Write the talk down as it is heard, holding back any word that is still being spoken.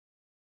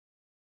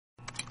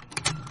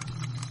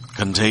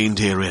Contained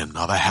herein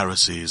are the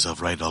heresies of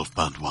Radolf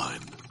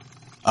Burntwine,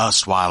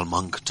 erstwhile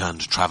monk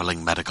turned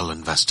traveling medical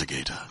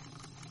investigator.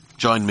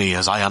 Join me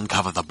as I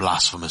uncover the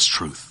blasphemous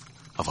truth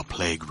of a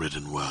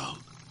plague-ridden world,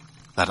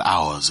 that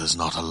ours is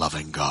not a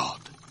loving God,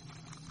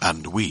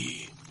 and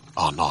we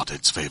are not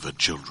its favored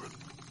children.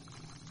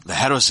 The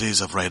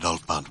heresies of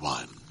Radolf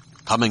Burntwine,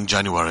 coming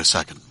January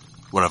 2nd,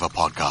 wherever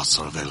podcasts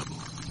are available.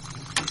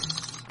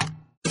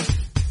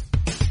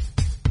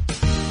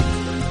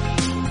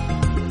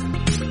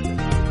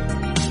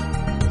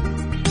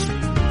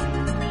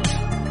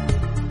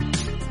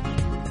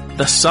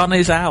 The sun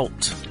is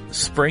out.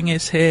 Spring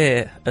is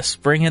here. A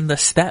spring in the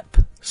step,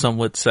 some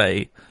would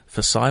say,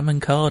 for Simon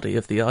Cardy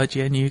of the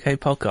IGN UK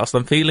podcast.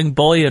 I'm feeling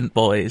buoyant,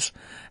 boys.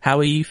 How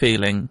are you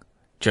feeling,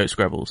 Joe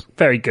Scrabbles?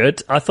 Very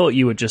good. I thought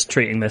you were just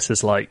treating this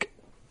as like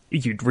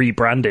you'd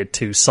rebranded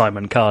to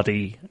Simon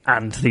Cardy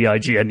and the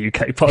IGN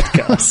UK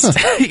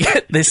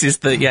podcast. This is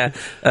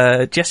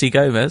Jesse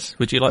Gomez.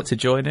 Would you like to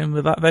join in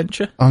with that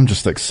venture? I'm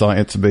just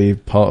excited to be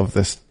part of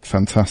this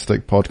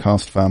fantastic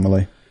podcast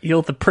family.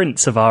 You're the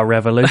prince of our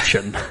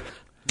revolution.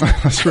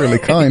 That's really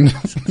kind.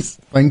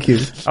 Thank you.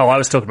 Oh, I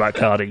was talking about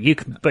Cardi. You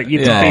can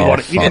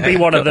be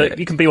one of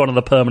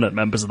the permanent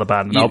members of the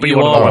band. And I'll be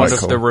one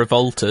of the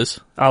revolters.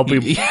 I'll be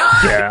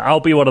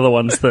one of the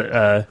ones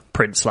that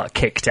Prince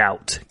kicked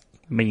out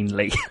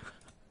meanly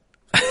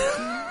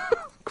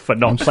for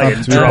not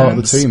playing drums part of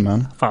the team,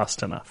 man.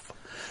 Fast enough.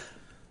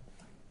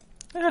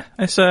 Yeah,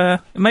 it's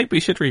maybe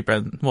we should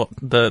rebrand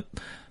the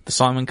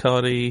Simon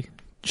Cardy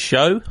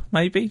show.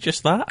 Maybe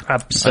just that.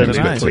 Absolutely,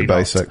 a bit too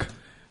basic.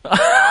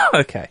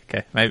 Okay.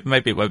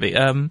 Maybe it won't be.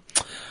 I've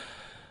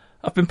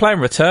been playing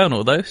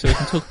Returnal though, so we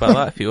can talk about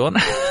that if you want.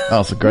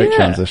 That's a great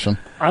transition.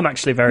 I'm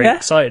actually very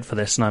excited for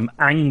this, and I'm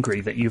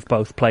angry that you've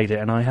both played it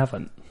and I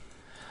haven't.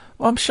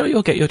 Well, I'm sure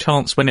you'll get your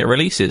chance when it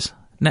releases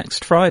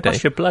next Friday. I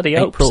should bloody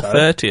hope April so.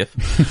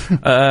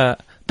 30th.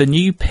 The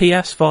new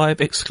PS5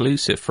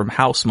 exclusive from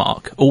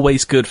Housemarque.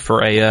 Always good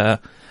for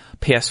a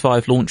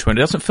PS5 launch when it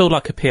doesn't feel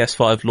like a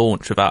PS5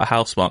 launch without a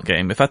Housemarque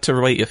game. We've had to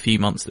wait a few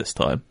months this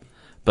time,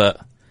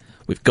 but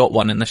we've got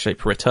one in the shape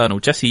of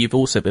Returnal. Jesse, you've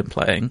also been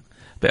playing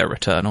a bit of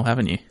Returnal,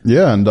 haven't you?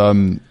 Yeah,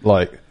 and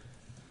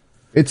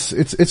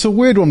it's a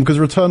weird one because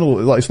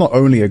Returnal, it's not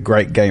only a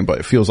great game, but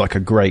it feels like a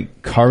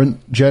great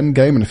current gen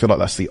game, and I feel like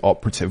that's the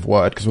operative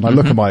word. Because when I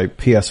look at my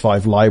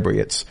PS5 library,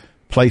 it's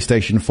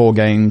PlayStation 4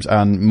 games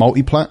and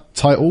multi-plat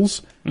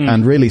titles.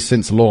 And really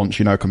since launch,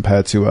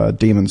 compared to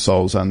Demon's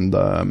Souls and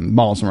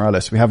Miles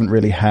Morales, we haven't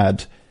really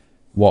had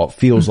what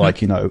feels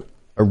like, a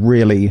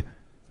really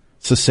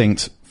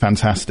succinct,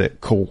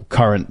 fantastic, cool,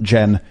 current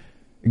gen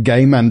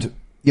game. And,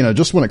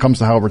 just when it comes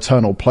to how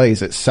Returnal plays,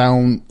 how it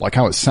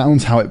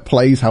sounds, how it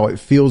plays, how it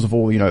feels of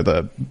all,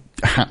 the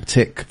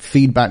haptic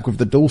feedback with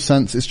the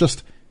DualSense.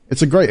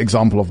 It's a great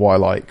example of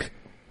why,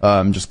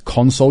 just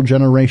console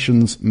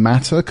generations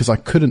matter, because I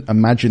couldn't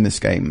imagine this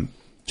game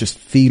just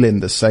feeling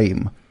the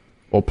same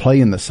or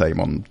playing the same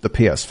on the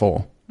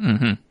PS4.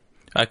 Mm-hmm.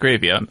 I agree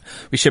with you.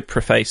 We should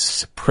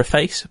preface,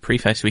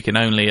 we can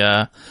only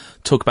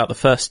talk about the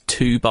first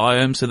 2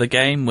 biomes of the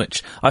game,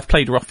 which I've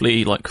played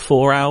roughly 3 to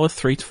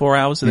 4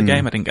 hours of the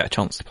game. I didn't get a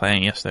chance to play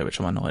it yesterday, which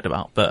I'm annoyed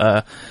about.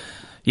 But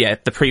the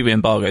preview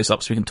embargo's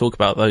up, so we can talk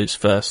about those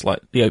first,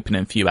 the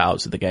opening few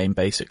hours of the game,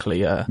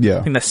 basically. I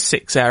think there's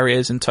 6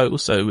 areas in total,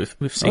 so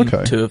we've seen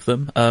 2 of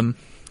them.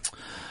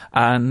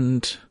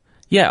 And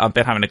yeah, I've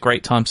been having a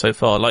great time so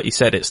far. Like you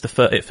said,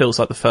 it feels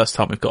like the first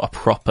time we've got a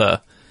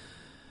proper,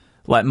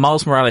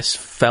 Miles Morales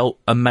felt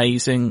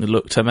amazing,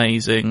 looked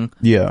amazing.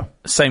 Yeah.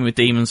 Same with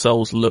Demon's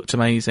Souls, looked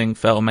amazing,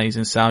 felt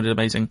amazing, sounded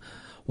amazing.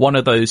 One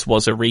of those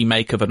was a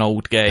remake of an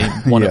old game.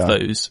 One of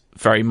those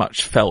very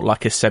much felt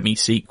like a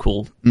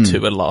semi-sequel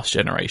to a last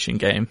generation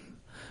game.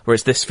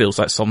 Whereas this feels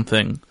like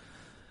something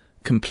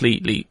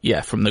completely,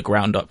 from the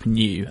ground up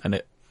new. And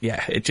it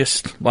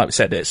just, like we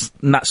said,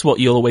 and that's what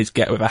you'll always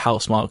get with a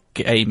Housemarque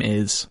game,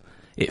 is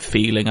it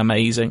feeling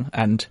amazing.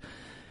 And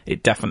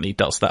it definitely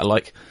does that.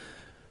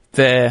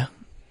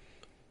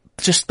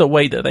 Just the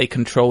way that they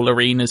control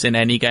arenas in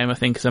any game, I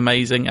think, is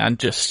amazing, and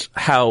just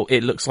how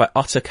it looks like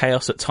utter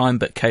chaos at time,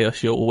 but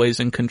chaos you're always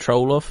in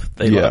control of.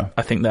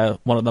 I think they're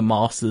one of the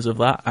masters of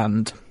that.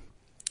 And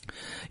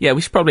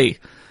we should probably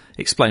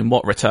explain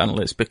what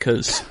Returnal is,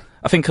 because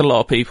I think a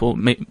lot of people,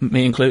 me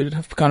included,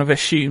 have kind of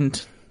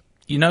assumed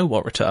you know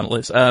what Returnal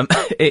is.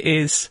 It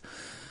is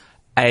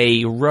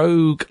a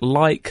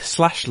rogue-like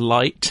 /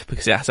 light,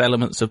 because it has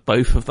elements of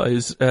both of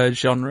those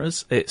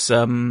genres. It's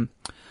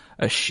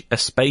a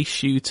space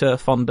shooter,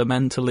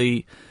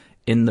 fundamentally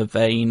in the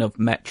vein of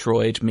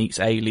Metroid meets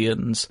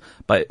Aliens,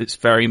 but it's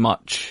very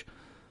much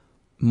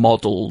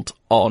modelled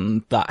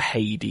on that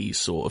Hades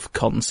sort of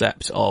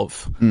concept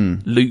of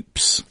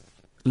loops,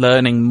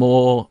 learning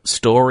more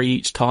story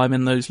each time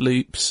in those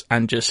loops,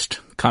 and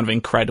just kind of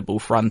incredible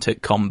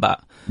frantic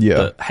combat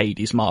that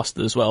Hades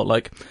mastered as well.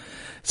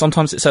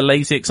 Sometimes it's a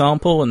lazy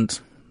example, and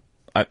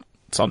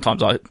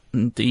sometimes I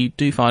indeed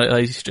do find it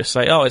lazy to just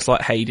say, it's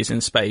like Hades in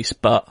space,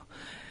 but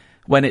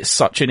when it's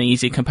such an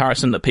easy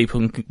comparison that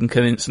people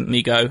can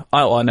instantly go,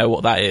 oh, I know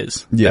what that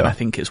is, then I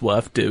think it's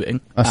worth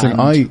doing. I think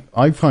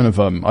I've kind of,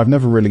 I've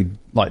never really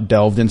like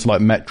delved into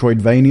like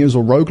Metroidvanias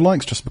or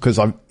roguelikes just because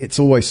it's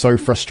always so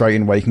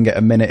frustrating where you can get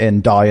a minute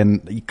in, die,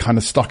 and you're kind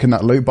of stuck in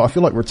that loop. But I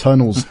feel like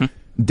Returnal's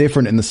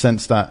different in the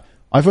sense that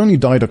I've only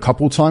died a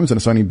couple times and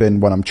it's only been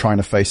when I'm trying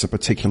to face a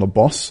particular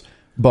boss.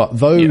 But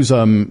those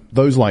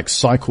like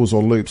cycles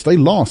or loops, they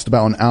last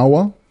about an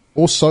hour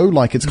or so.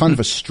 Like it's kind of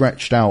a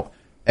stretched out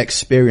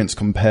experience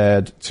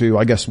compared to,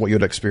 I guess, what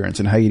you'd experience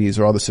in Hades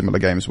or other similar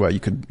games where you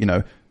could,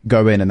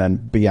 go in and then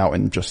be out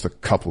in just a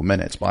couple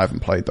minutes. But I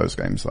haven't played those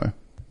games though.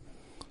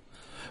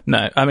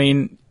 No, I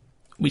mean,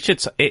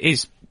 it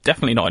is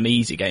definitely not an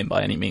easy game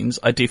by any means.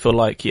 I do feel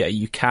like,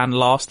 you can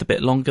last a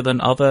bit longer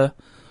than other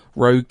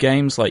rogue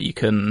games. Like you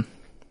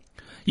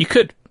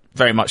could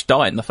very much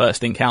die in the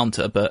first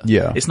encounter, but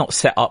it's not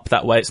set up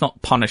that way. It's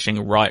not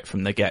punishing right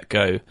from the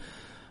get-go.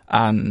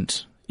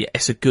 And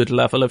it's a good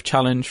level of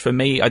challenge for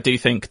me. I do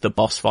think the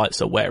boss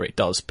fights are where it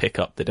does pick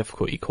up the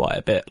difficulty quite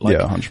a bit. Like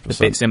 100%. The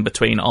bits in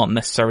between aren't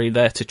necessarily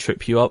there to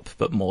trip you up,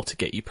 but more to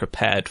get you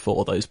prepared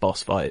for those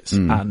boss fights.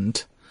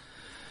 And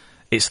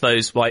it's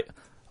those, like,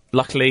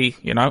 luckily,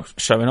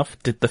 showing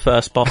off, did the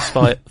first boss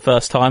fight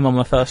first time on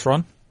my first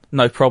run.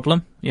 No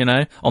problem,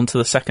 onto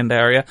the second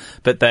area.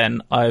 But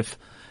then I've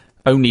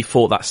only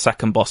fought that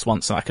second boss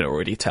once, and I can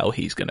already tell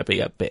he's going to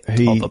be a bit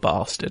of a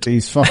bastard.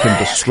 He's fucking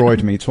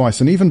destroyed me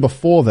twice. And even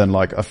before then,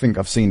 like, I think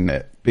I've seen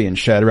it being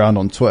shared around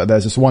on Twitter.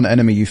 There's this one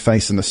enemy you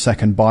face in the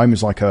second biome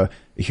who's like a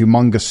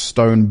humongous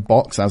stone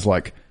box, has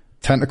like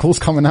tentacles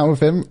coming out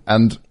of him.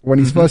 And when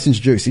he's first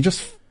introduced, he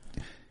just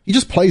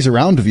plays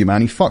around with you,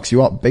 man. He fucks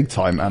you up big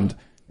time. And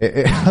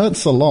it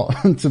hurts a lot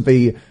to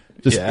be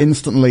just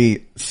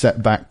instantly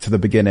set back to the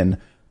beginning,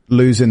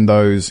 losing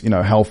those,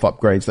 health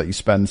upgrades that you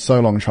spend so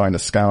long trying to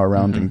scour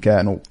around and get,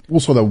 and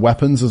also the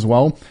weapons as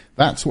well.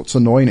 That's what's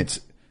annoying.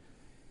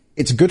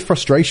 It's good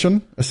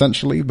frustration,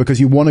 essentially, because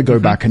you want to go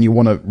back and you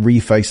want to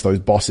reface those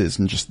bosses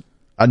and just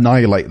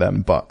annihilate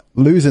them, but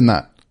losing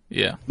that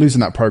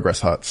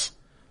progress hurts.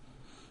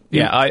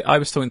 Yeah, I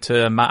was talking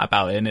to Matt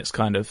about it, and it's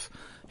kind of,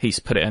 he's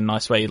put it in a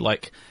nice way,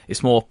 like,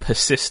 it's more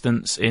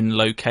persistence in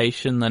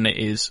location than it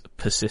is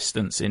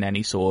persistence in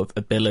any sort of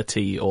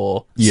ability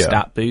or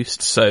stat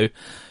boost. So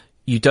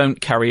you don't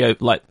carry out,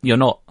 like, you're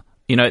not,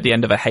 at the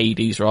end of a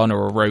Hades run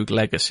or a Rogue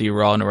Legacy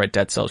run or a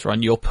Dead Cells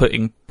run, you're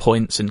putting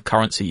points and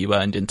currency you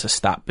earned into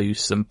stat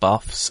boosts and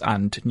buffs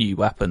and new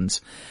weapons.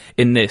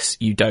 In this,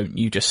 you don't.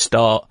 You just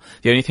start.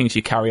 The only things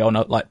you carry on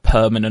are, like,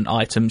 permanent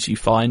items you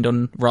find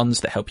on runs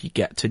that help you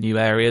get to new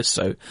areas.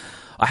 So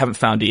I haven't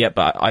found it yet,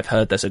 but I've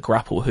heard there's a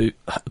grapple hook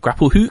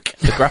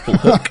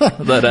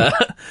that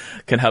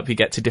can help you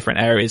get to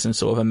different areas in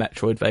sort of a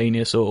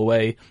Metroidvania sort of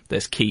way.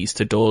 There's keys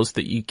to doors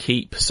that you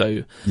keep.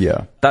 So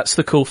that's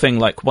the cool thing.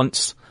 Like,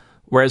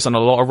 whereas on a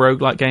lot of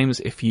roguelike games,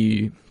 if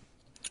you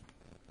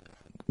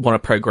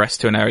want to progress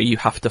to an area, you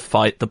have to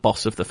fight the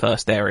boss of the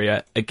first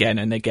area again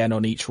and again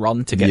on each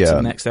run to get to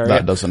the next area.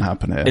 That doesn't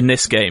happen here. In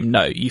this game,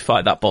 no. You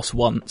fight that boss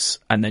once,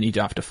 and then you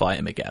don't have to fight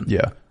him again.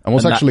 Yeah. And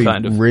what's actually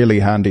really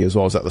handy as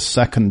well is that the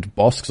second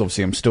boss, because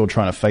obviously I'm still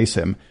trying to face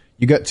him,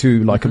 you get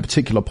to like a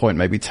particular point,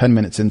 maybe 10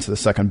 minutes into the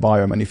second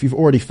biome, and if you've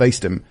already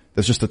faced him,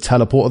 there's just a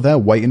teleporter there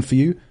waiting for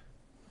you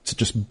to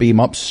just beam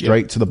up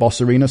straight to the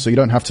boss arena, so you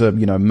don't have to,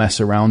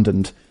 mess around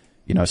and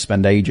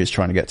spend ages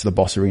trying to get to the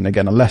boss arena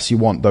again, unless you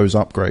want those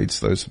upgrades,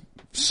 those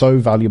so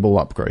valuable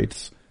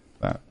upgrades.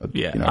 That, I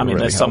mean,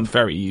 there's some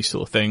very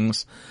useful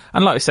things.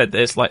 And like I said,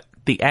 there's like,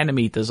 the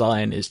enemy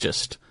design is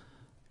just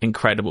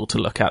incredible to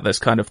look at. There's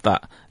kind of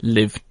that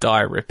live,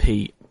 die,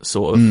 repeat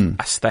sort of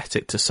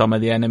aesthetic to some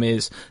of the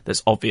enemies.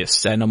 There's obvious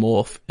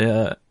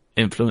xenomorph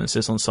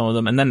influences on some of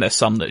them. And then there's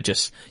some that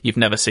just, you've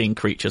never seen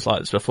creatures like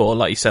this before.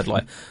 Like you said,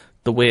 like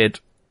the weird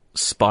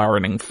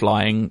spiraling,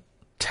 flying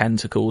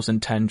tentacles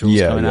and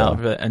tendrils coming out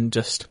of it, and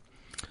just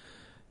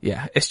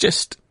it's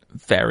just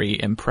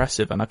very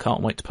impressive, and I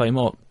can't wait to play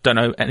more. Don't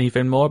know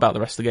anything more about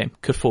the rest of the game.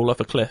 Could fall off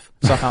a cliff.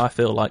 Somehow I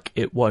feel like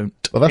it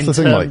won't. Well, that's the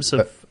thing.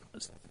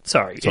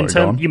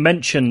 You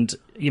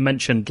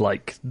mentioned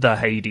like the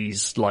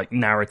Hades like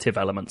narrative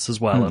elements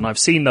as well, and I've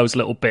seen those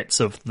little bits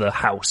of the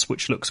house,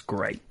 which looks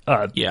great.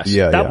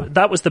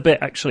 That was the bit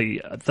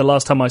actually. The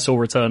last time I saw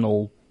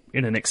Returnal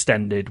in an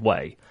extended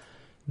way,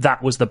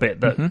 that was the bit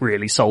that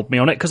really sold me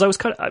on it, because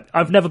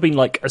I've never been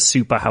like a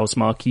super house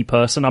marquee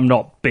person. I'm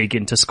not big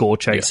into score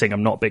chasing.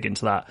 I'm not big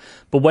into that.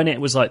 But when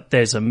it was like,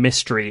 there's a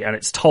mystery and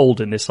it's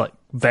told in this like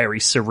very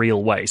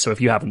surreal way. So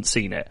if you haven't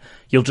seen it,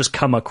 you'll just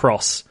come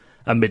across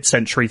a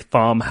mid-century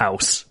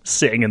farmhouse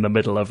sitting in the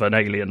middle of an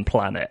alien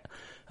planet.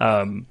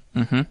 And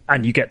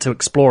you get to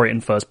explore it in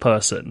first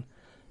person.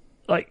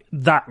 Like,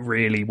 that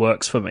really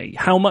works for me.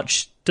 How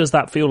much does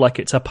that feel like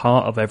it's a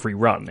part of every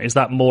run? Is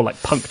that more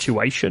like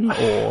punctuation,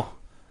 or?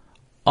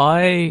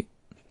 I've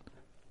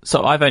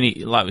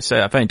only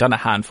done a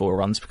handful of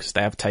runs because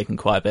they have taken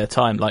quite a bit of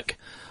time. Like,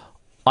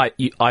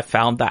 I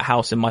found that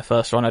house in my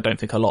first run. I don't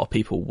think a lot of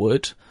people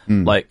would.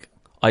 Like,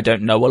 I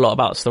don't know a lot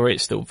about the story.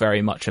 It's still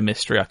very much a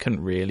mystery. I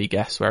couldn't really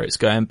guess where it's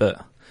going,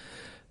 but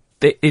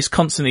is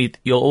constantly,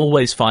 you're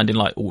always finding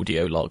like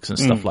audio logs and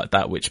stuff like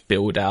that, which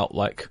build out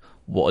like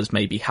what has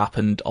maybe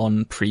happened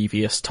on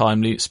previous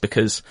time loops,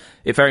 because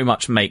it very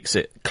much makes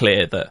it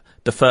clear that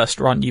the first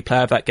run you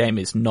play of that game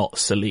is not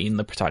Celine,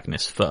 the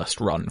protagonist's first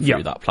run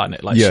through that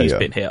planet. Like she's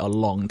been here a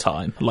long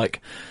time.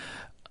 Like,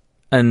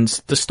 and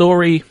the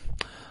story,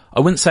 I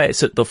wouldn't say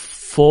it's at the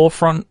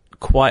forefront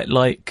quite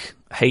like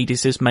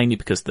Hades is, mainly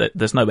because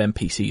there's no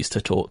NPCs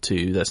to talk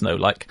to. There's no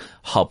like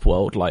hub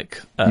world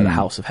like the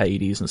House of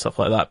Hades and stuff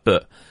like that.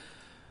 But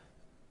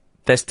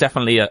there's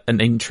definitely an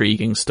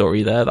intriguing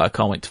story there that I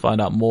can't wait to find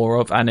out more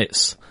of. And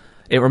it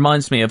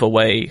reminds me of a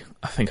way,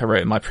 I think I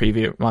wrote in my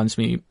preview, it reminds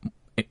me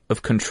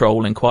of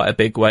Control in quite a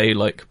big way.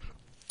 Like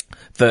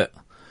that,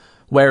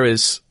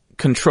 whereas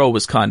Control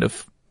was kind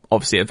of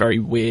obviously a very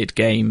weird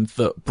game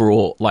that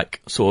brought like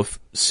sort of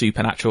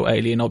supernatural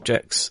alien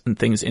objects and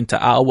things into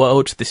our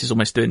world. This is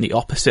almost doing the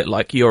opposite.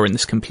 Like you're in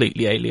this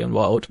completely alien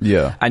world.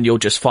 Yeah. And you'll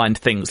just find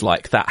things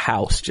like that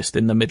house just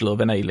in the middle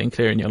of an alien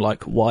clearing. You're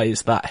like, why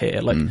is that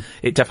here? Like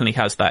it definitely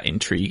has that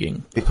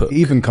intriguing hook. It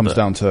even comes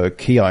down to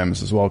key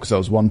items as well, because there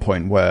was one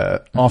point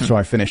where after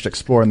I finished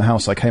exploring the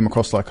house, I came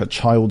across like a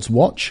child's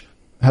watch.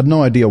 I had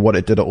no idea what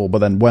it did at all. But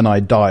then when I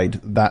died,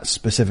 that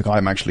specific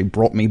item actually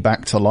brought me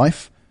back to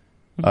life.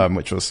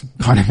 Which was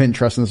kind of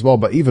interesting as well.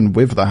 But even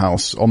with the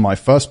house on my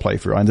first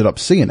playthrough, I ended up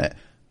seeing it,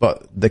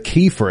 but the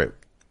key for it,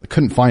 I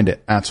couldn't find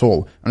it at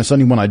all. And it's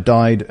only when I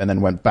died and then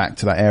went back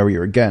to that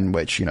area again,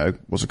 which, you know,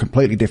 was a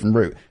completely different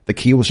route. The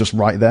key was just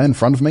right there in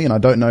front of me. And I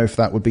don't know if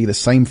that would be the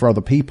same for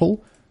other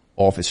people,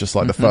 or if it's just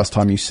like the first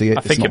time you see it,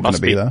 it's not going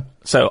to be there.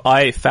 So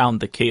I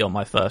found the key on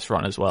my first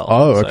run as well.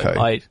 Oh,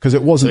 okay. Because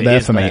it wasn't there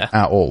for me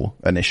at all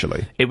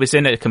initially. It was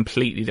in a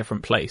completely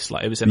different place.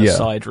 Like it was in a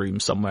side room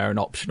somewhere, an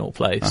optional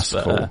place.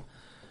 That's cool.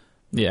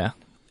 Yeah,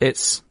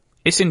 it's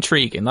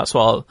intriguing. That's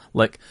why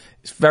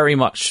it's very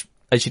much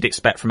as you'd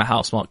expect from a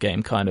Housemarque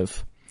game, kind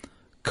of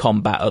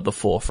combat at the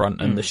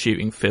forefront, and the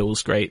shooting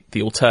feels great.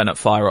 The alternate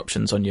fire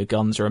options on your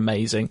guns are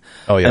amazing.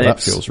 Oh yeah, and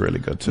that feels really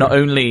good too. Not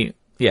only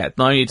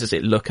does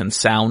it look and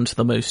sound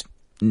the most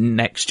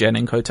next gen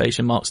in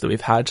quotation marks that we've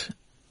had,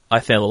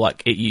 I feel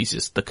like it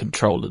uses the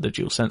controller, the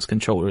DualSense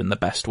controller, in the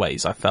best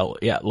ways. I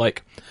felt,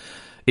 like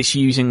it's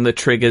using the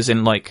triggers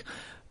in like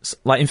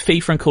in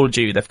FIFA and Call of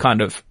Duty, they've kind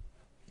of,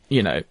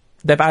 you know,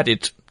 they've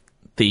added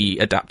the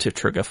adaptive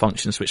trigger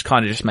functions, which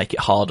kind of just make it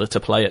harder to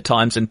play at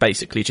times, and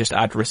basically just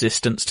add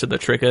resistance to the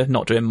trigger,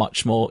 not doing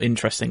much more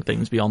interesting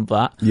things beyond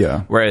that.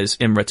 Yeah. Whereas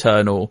in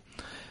Returnal,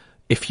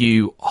 if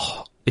you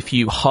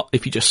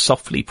just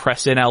softly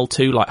press in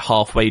L2 like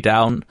halfway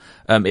down,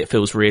 it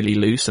feels really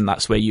loose, and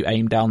that's where you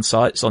aim down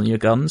sights on your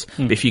guns.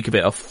 But if you give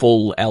it a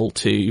full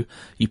L2,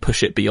 you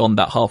push it beyond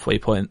that halfway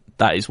point,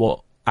 that is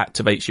what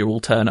activates your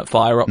alternate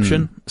fire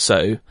option.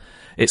 So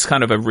it's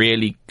kind of a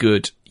really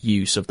good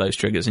use of those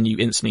triggers, and you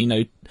instantly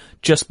know,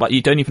 just by,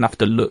 you don't even have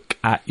to look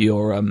at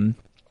your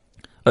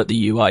at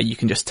the UI, you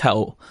can just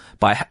tell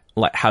by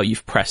like how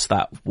you've pressed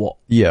that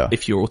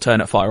if your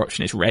alternate fire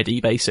option is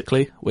ready,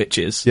 basically, which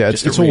is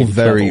it's all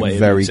very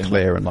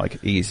clear and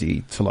like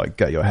easy to like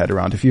get your head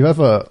around. If you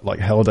ever like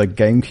held a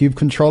GameCube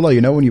controller,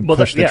 you know, when you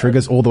push the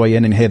triggers all the way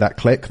in and hear that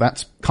click,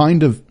 that's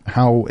kind of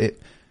how it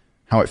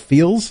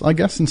feels, I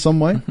guess, in some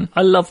way.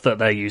 I love that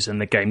they're using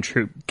the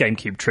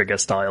GameCube trigger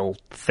style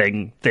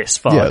thing this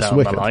far down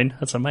the line.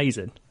 That's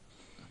amazing.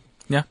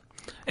 Yeah.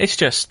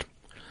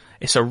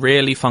 It's a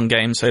really fun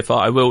game so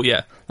far. I will,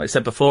 like I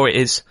said before, it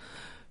is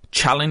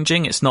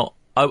challenging. It's not,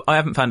 I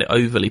haven't found it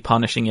overly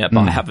punishing yet,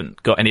 but I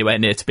haven't got anywhere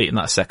near to beating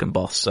that second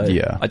boss, so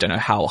I don't know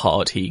how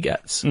hard he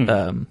gets.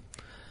 And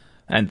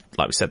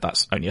like we said,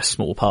 that's only a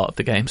small part of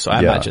the game, so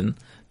I imagine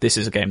this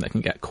is a game that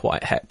can get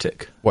quite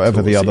hectic.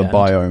 Whatever the other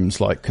biomes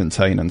like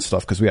contain and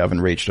stuff, because we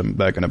haven't reached them,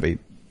 they're going to be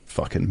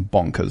fucking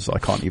bonkers. I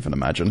can't even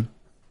imagine.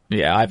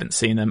 Yeah, I haven't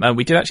seen them. And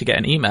we did actually get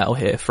an email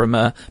here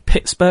from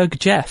Pittsburgh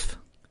Jeff.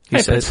 He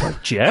says,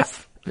 Pittsburgh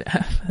Jeff.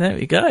 There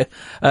we go.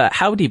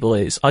 Howdy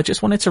boys. I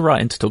just wanted to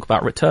write in to talk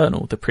about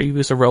Returnal. The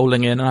previews are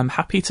rolling in, and I'm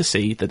happy to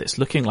see that it's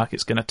looking like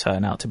it's going to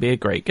turn out to be a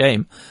great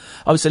game.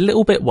 I was a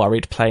little bit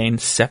worried playing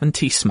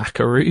 70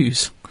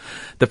 smackaroos.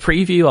 The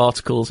preview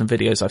articles and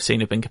videos I've seen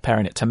have been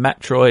comparing it to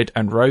Metroid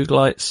and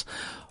roguelites,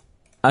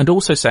 and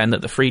also saying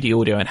that the 3D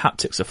audio and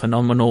haptics are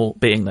phenomenal,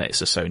 being that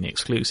it's a Sony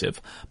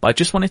exclusive. But I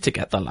just wanted to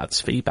get the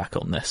lads' feedback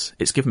on this.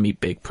 It's given me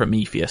big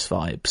Prometheus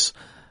vibes.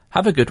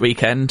 Have a good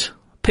weekend.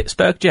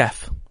 Pittsburgh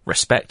Jeff.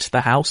 Respect the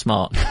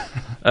Housemarque.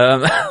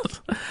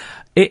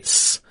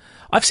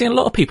 I've seen a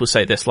lot of people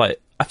say this.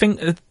 Like, I think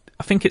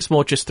it's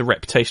more just the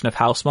reputation of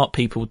Housemarque.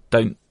 People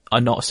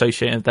are not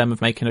associating them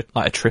with making a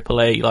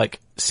AAA like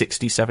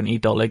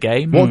 $60-$70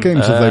 game. What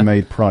games have they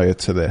made prior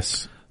to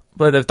this?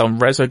 Well, they've done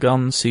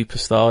Resogun, Super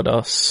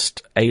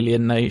Stardust,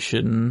 Alien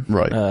Nation,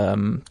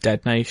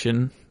 Dead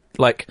Nation.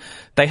 Like,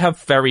 they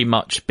have very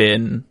much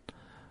been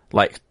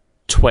like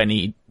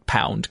 £20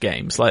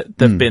 games. Like,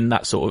 they've been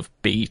that sort of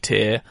B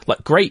tier,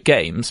 like great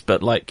games,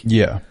 but like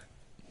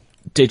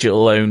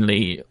digital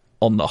only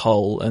on the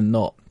whole, and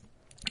not,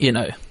 you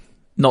know,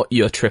 not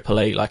your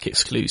AAA like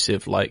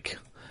exclusive like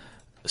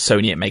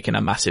Sony ain't making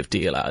a massive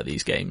deal out of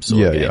these games,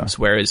 games.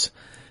 Whereas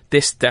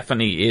this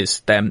definitely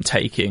is them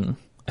taking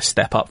a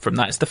step up from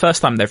that. It's the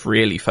first time they've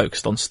really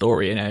focused on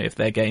story in any of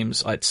their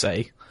games, I'd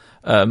say.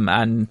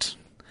 And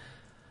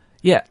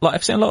yeah, like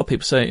I've seen a lot of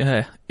people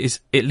say,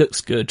 it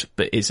looks good,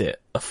 but is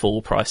it a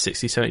full price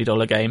 $60,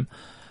 $70 game?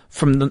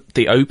 From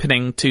the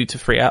opening 2 to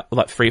 3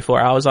 or 4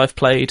 hours I've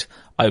played,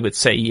 I would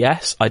say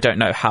yes. I don't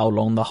know how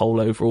long the whole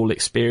overall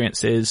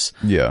experience is.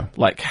 Yeah.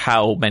 Like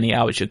how many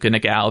hours you're going to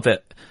get out of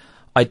it.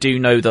 I do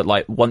know that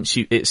like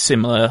it's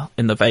similar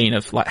in the vein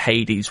of like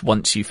Hades.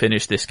 Once you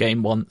finish this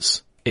game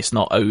once, it's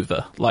not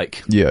over.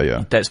 Like,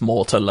 there's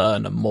more to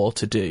learn and more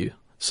to do.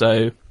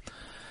 So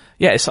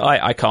yeah,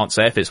 I can't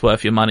say if it's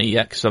worth your money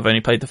yet because I've only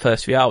played the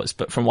first few hours,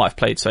 but from what I've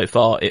played so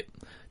far, it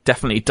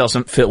definitely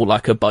doesn't feel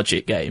like a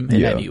budget game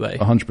in any way.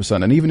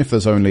 100%. And even if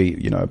there's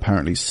only,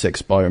 apparently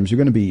 6 biomes, you're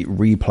going to be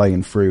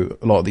replaying through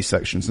a lot of these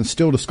sections and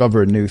still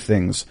discovering new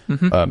things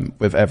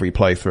with every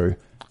playthrough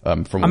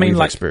from what we've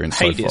experienced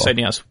so far. Hades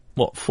only has,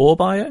 4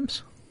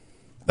 biomes?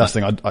 That's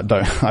the thing,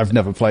 I've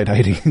never played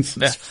Hades.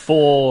 It's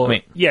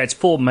 4, it's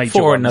 4 major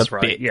 4 ones, and a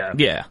right? bit,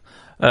 yeah.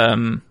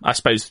 I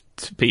suppose,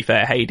 to be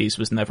fair, Hades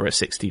was never a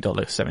 $60,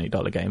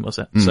 $70 game, was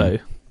it? So,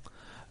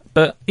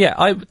 but yeah,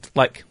 I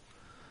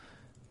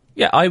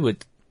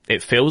would,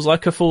 it feels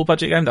like a full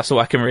budget game. That's all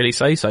I can really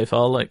say so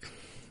far. Like,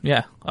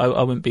 yeah,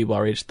 I wouldn't be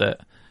worried that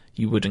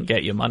you wouldn't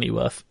get your money's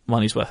worth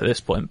at this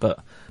point, but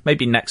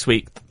maybe next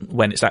week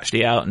when it's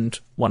actually out and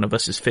one of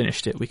us has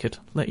finished it, we could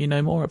let you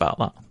know more about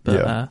that.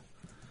 But,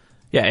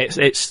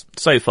 it's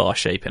so far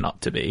shaping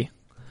up to be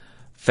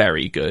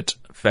very good,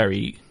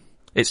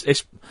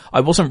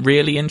 I wasn't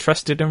really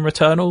interested in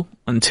Returnal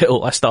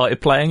until I started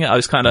playing it. I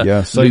was kind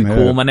of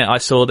lukewarm on it. I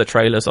saw the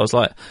trailers. I was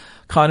like,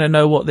 kind of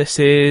know what this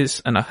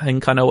is, and I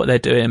think I know what they're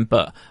doing,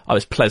 but I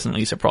was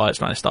pleasantly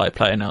surprised when I started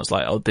playing. I was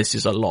like, oh, this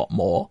is a lot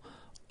more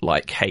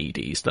like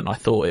Hades than I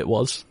thought it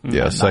was.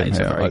 Yeah, and same that is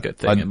here. a very good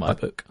thing in my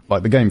book.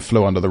 Like, the game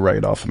flew under the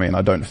radar for me, and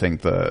I don't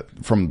think that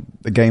from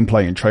the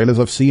gameplay and trailers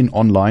I've seen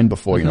online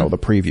before, the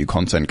preview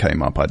content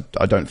came up,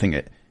 I don't think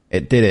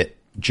it did it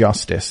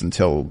justice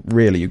until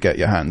really you get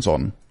your hands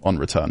on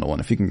Returnal. And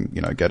if you can,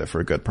 get it for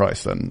a good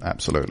price, then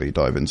absolutely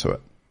dive into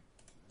it.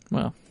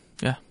 Well,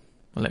 yeah.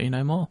 I'll let you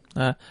know more.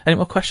 Any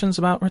more questions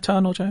about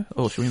Returnal, Joe?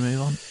 Or should we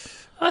move on?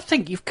 I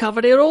think you've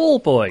covered it all,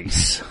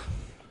 boys.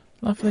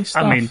 Lovely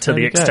stuff. I mean, to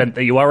the extent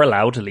that you are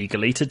allowed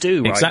legally to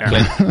do exactly.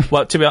 right now.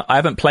 Well, to be honest, I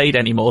haven't played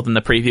any more than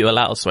the preview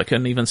allows, so I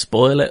couldn't even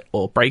spoil it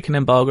or break an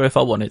embargo if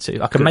I wanted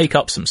to. I can make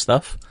up some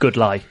stuff. Good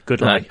lie.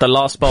 The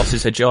last boss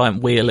is a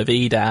giant wheel of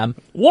Edam.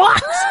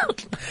 What?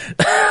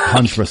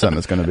 100%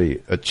 there's going to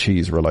be a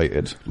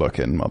cheese-related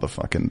looking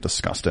motherfucking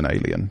disgusting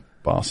alien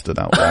bastard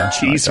out there.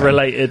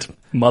 Cheese-related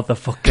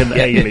motherfucking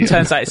alien. It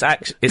turns out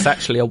it's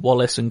actually a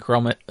Wallace and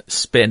Gromit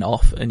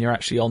spin-off, and you're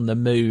actually on the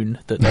moon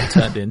that they've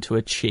turned into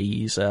a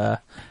cheese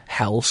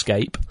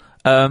hellscape.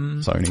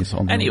 Sony's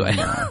on. Anyway,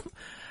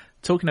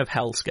 talking of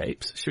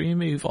hellscapes, should we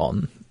move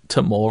on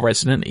to more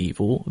Resident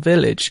Evil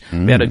Village?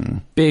 We had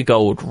a big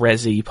old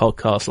Resi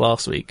podcast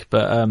last week,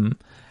 but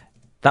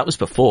that was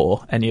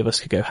before any of us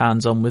could go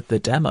hands-on with the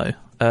demo.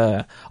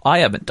 I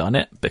haven't done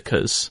it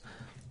because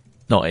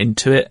not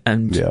into it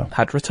and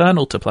had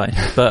Returnal to play.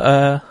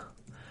 But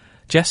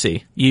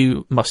Jesse,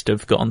 you must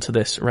have got onto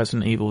this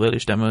Resident Evil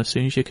Village demo as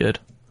soon as you could.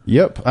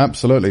 Yep,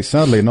 absolutely.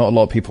 Sadly, not a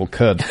lot of people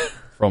could,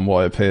 from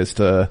what appears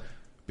to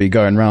be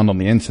going around on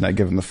the internet,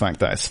 given the fact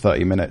that it's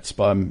 30 minutes.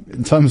 But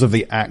in terms of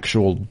the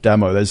actual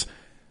demo,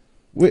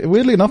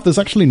 weirdly enough, there's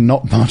actually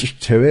not much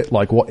to it.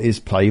 Like, what is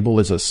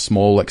playable is a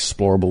small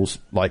explorable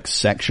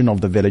section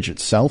of the village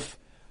itself.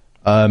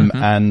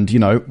 And,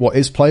 what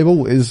is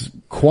playable is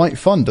quite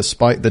fun,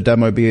 despite the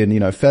demo being,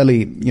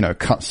 fairly,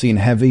 cutscene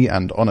heavy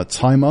and on a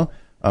timer.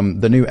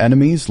 The new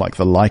enemies, like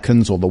the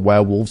Lycans or the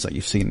werewolves that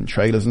you've seen in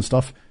trailers and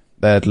stuff,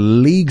 they're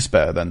leagues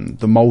better than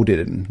the molded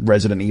in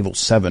Resident Evil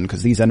 7,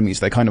 because these enemies,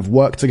 they kind of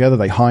work together,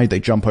 they hide,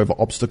 they jump over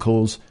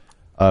obstacles,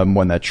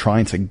 when they're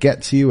trying to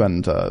get to you.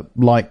 And,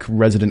 like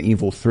Resident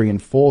Evil 3 and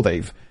 4,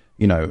 they've,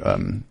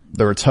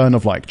 the return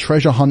of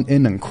treasure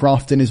hunting and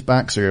crafting is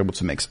back, so you're able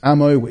to mix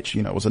ammo, which,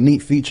 was a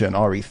neat feature in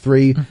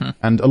RE3.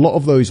 And a lot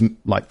of those,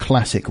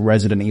 classic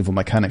Resident Evil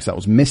mechanics that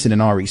was missing in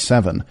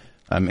RE7,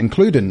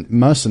 including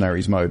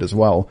Mercenaries mode as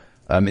well,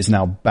 is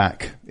now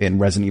back in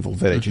Resident Evil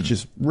Village, which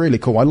is really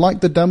cool. I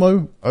like the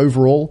demo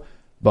overall,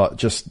 but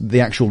just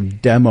the actual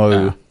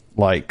demo,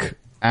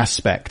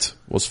 aspect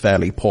was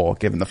fairly poor,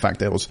 given the fact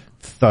that it was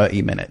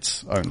 30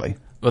 minutes only.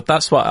 But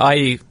that's what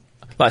like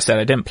I said,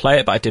 I didn't play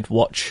it, but I did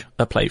watch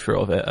a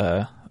playthrough of it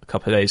a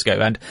couple of days ago,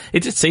 and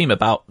it did seem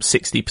about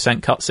 60%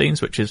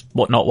 cutscenes, which is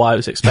not what I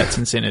was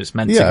expecting, seeing it's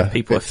meant to give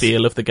people a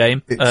feel of the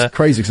game. It's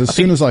crazy, because as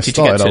soon as I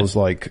started, I was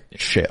like,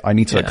 shit, I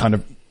need to kind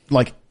of,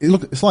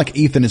 it's like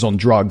Ethan is on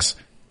drugs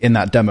in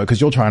that demo,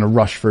 because you're trying to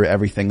rush through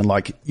everything,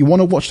 and you want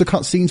to watch the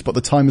cutscenes, but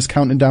the time is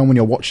counting down when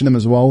you're watching them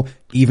as well,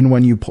 even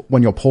when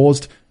you're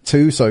paused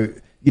too, so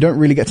you don't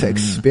really get to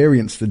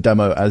experience the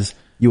demo as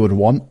you would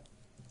want.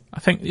 I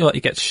think you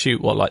get to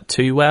shoot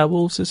 2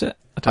 werewolves, is it?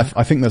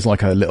 I think there's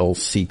like a little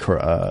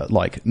secret,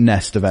 like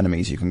nest of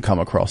enemies you can come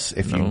across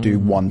if you do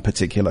one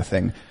particular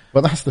thing.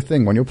 But that's the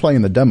thing. When you're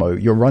playing the demo,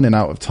 you're running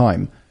out of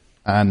time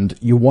and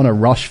you want to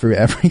rush through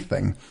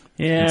everything.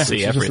 Yeah,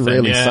 see everything. Just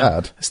really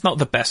sad. It's not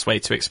the best way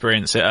to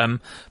experience it.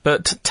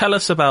 But tell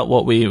us about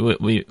what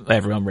we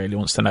everyone really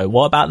wants to know.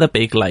 What about the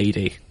big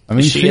lady? I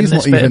mean, she's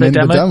not even in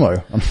the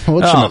demo,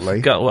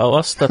 unfortunately. Oh, well,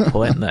 what's the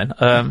point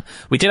then?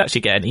 We did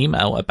actually get an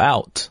email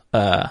about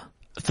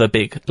the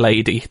big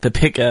lady, the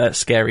big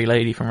scary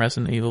lady from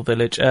Resident Evil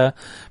Village,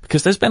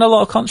 because there's been a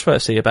lot of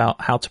controversy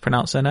about how to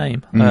pronounce her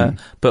name.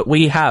 But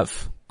we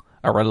have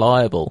a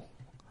reliable.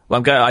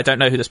 Well, I don't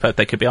know who this person.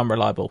 They could be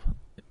unreliable.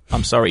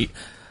 I'm sorry.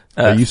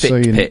 Are you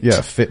saying,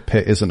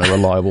 Fitpit isn't a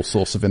reliable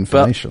source of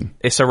information?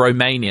 But it's a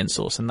Romanian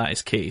source, and that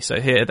is key.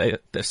 So here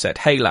they've said,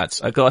 "Hey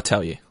lads, I gotta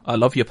tell you, I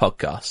love your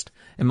podcast.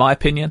 In my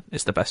opinion,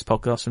 it's the best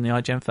podcast from the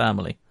IGN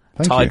family.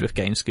 Tied with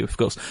Game Scoop, of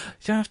course."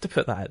 You don't have to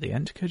put that at the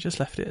end. You could have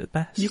just left it at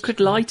best. You could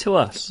lie to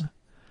us.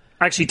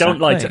 Actually, don't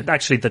lie to...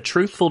 Actually, the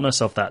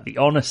truthfulness of that, the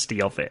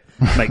honesty of it,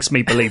 makes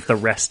me believe the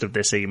rest of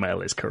this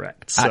email is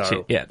correct. So.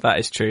 Actually, yeah, that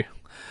is true.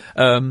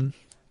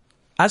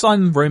 As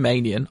I'm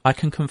Romanian, I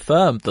can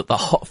confirm that the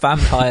hot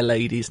vampire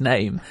lady's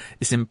name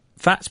is in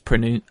fact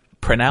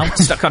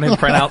pronounced, I can't even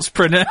pronounced,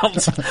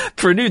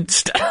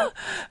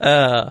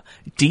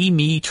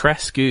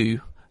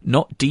 Dimitrescu,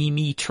 not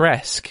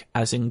Dimitrescu,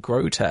 as in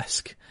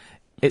grotesque.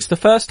 It's the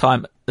first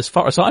time, as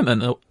far as I'm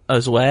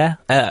aware,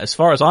 a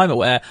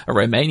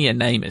Romanian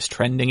name is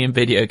trending in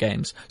video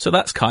games. So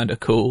that's kind of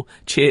cool.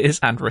 Cheers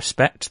and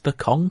respect the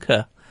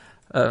conquer.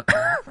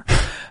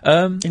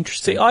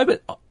 Interesting.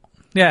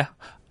 Yeah.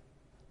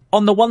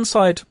 On the one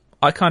side,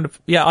 I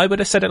would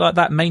have said it like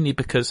that mainly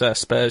because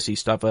Spurs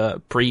used to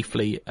have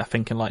briefly, I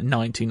think in like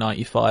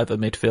 1995, a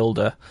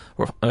midfielder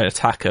or an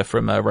attacker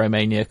from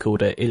Romania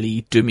called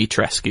Ili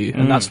Dumitrescu,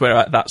 and that's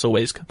where that's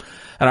always.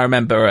 And I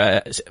remember, I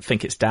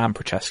think it's Dan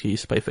Prochescu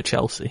used to play for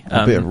Chelsea.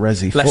 A bit of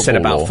resi less said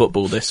about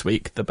football this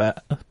week, the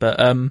better.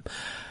 But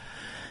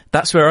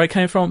that's where I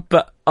came from.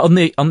 But on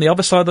the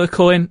other side of the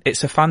coin,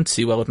 it's a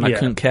fantasy world, and I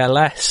couldn't care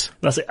less.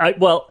 That's it.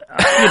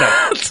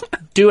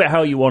 Do it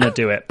how you want to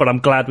do it. But I'm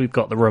glad we've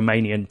got the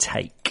Romanian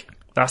take.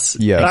 That's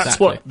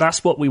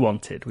what we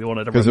wanted. We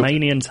wanted a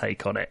Romanian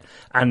take on it,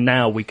 and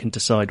now we can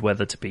decide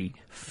whether to be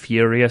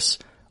furious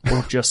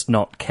or just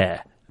not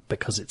care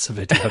because it's a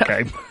video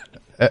game.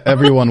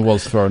 Everyone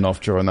was thrown off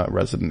during that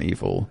Resident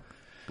Evil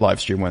live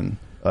stream when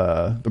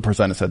the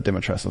presenter said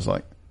Dimitrescu. I was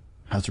like,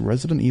 has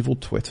Resident Evil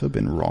Twitter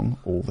been wrong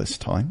all this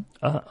time?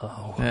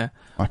 Uh-oh. Yeah.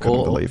 I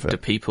couldn't believe it. Do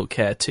people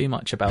care too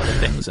much about the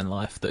things in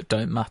life that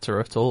don't matter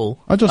at all?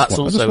 I just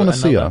want to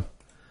see her.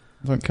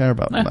 I don't care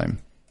about the name.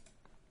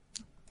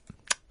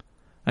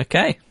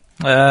 Okay.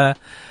 The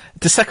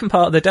second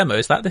part of the demo,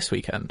 is that this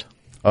weekend?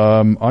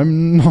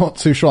 I'm not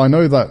too sure. I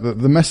know that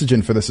the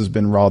messaging for this has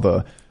been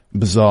rather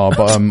bizarre,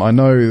 but I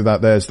know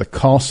that there's the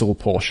castle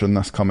portion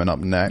that's coming up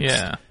next.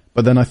 Yeah.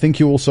 But then I think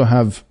you also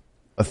have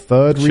a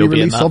third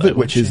re-release of it,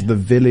 which is the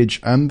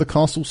village and the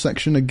castle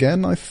section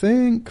again, I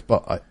think.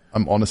 But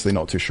I'm honestly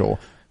not too sure.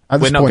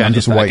 At this point, I'm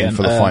just waiting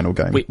for the final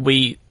game.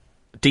 We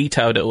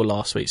detailed it all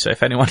last week, so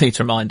if anyone needs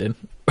reminding,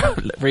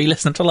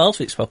 re-listen to last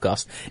week's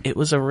podcast. It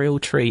was a real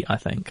treat, I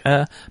think.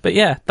 But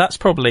yeah, that's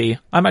probably,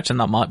 I imagine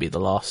that might be the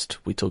last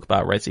we talk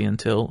about Resi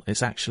until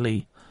it's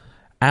actually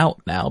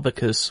out now,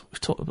 because we've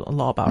talked a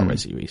lot about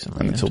Resi recently.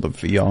 And until the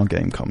VR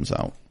game comes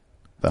out,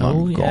 then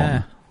I'm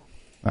gone.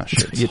 That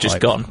shit's You're just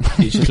gone.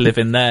 You're just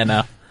living there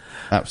now.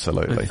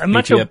 Absolutely.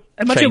 Imagine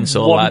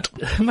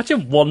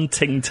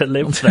wanting to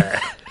live there.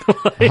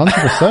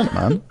 100%,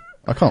 man.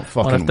 I can't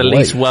fucking wait. One of the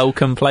least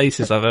welcome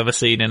places I've ever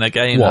seen in a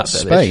game. What,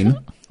 Spain?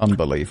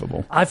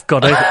 Unbelievable. I've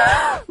got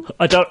I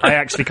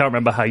actually can't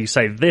remember how you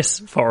say this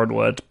foreign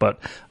word, but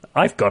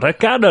I've got a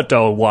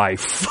Canada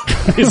wife,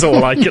 is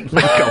all I can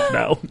think of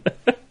now.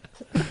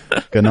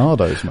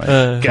 Ganados,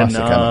 mate.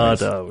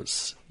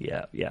 Ganados.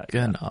 Yeah.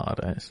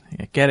 Ganados.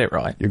 Yeah, get it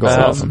right. You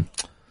got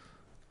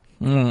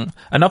them.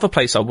 Another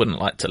place I wouldn't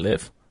like to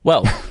live.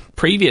 Well,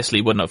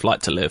 previously wouldn't have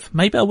liked to live.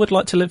 Maybe I would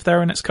like to live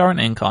there in its current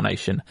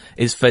incarnation.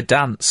 Is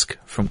Verdansk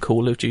from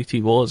Call of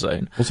Duty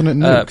Warzone. Wasn't it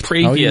nuked?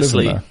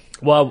 Previously.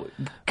 Come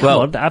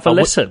on, have a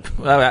listen.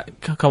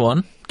 Come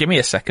on, give me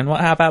a second.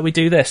 How about we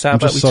do this? How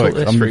about we talk this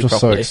through properly? I'm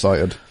just so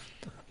excited.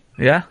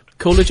 Yeah,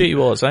 Call of Duty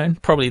Warzone,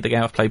 probably the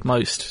game I've played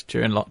most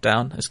during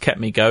lockdown. Has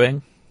kept me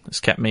going. Has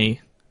kept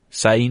me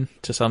sane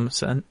to some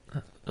sense.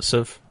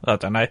 I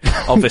don't know.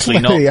 Obviously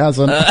not. He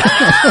hasn't.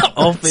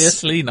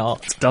 Obviously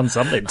not. It's done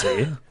something to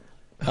you.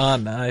 Oh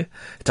no,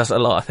 it does a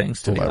lot of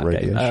things to me.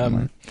 That game.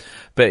 Mate.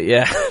 But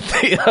yeah,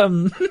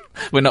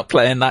 we're not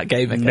playing that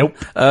game again. Nope.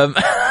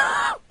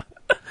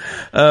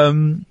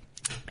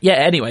 Yeah.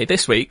 Anyway,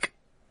 this week,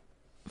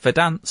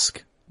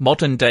 Verdansk,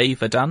 modern day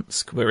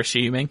Verdansk, we're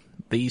assuming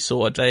these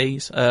sort of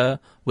days,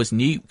 was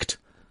nuked,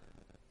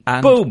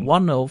 and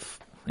boom.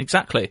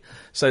 Exactly.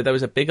 So there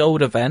was a big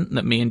old event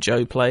that me and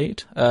Joe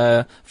played.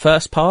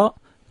 First part,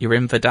 you're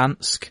in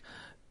Verdansk.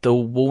 the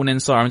warning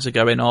sirens are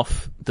going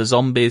off. The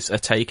zombies are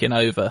taking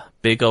over.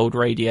 Big old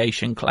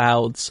radiation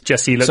clouds.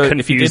 Jesse, you look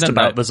confused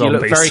about the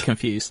zombies. You look very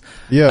confused.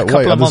 Yeah, a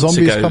couple of months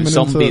ago,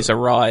 zombies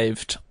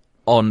arrived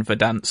on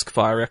Verdansk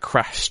via a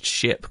crashed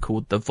ship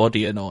called the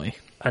Vodyanoi.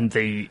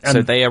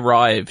 So they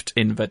arrived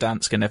in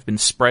Verdansk and have been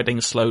spreading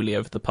slowly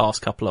over the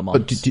past couple of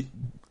months. But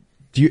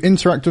do you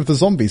interact with the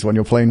zombies when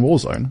you're playing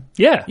Warzone?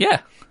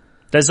 Yeah.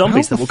 There's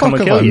zombies that will come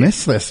and kill you. How the fuck have I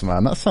missed this,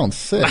 man? That sounds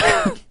sick.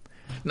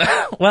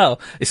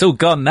 Well, it's all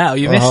gone now.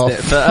 You missed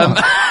it.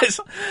 But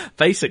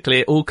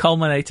basically, it all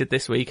culminated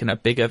this week in a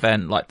big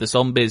event. Like the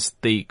zombies,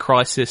 the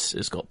crisis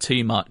has got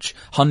too much.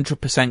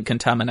 100%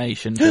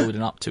 contamination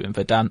building up to in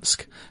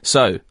Verdansk.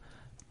 So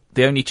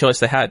the only choice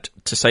they had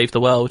to save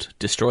the world,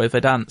 destroy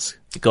Verdansk.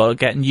 You gotta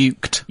get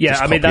nuked. Yeah,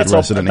 Just I mean, that's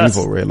Resident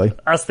Evil, really.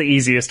 That's the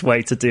easiest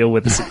way to deal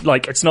with this.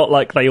 Like, it's not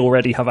like they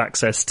already have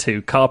access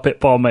to carpet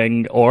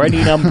bombing or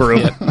any number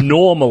of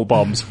normal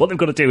bombs. What they've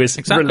got to do is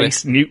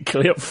release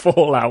nuclear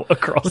fallout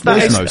across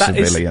There's no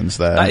civilians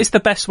there. That is the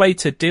best way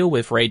to deal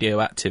with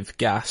radioactive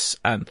gas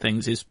and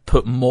things, is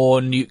put more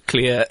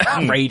nuclear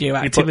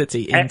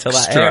radioactivity into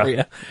that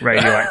area.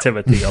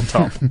 Radioactivity on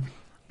top.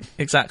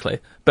 Exactly.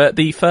 But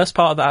the first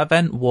part of that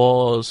event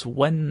was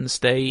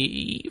Wednesday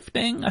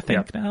evening, I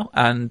think now.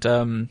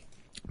 And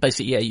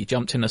basically, you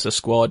jumped in as a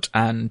squad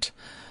and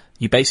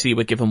you basically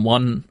were given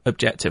one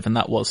objective, and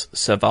that was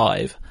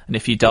survive. And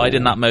if you died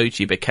in that mode,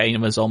 you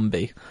became a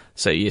zombie.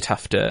 So you'd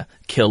have to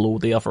kill all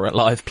the other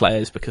alive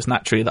players, because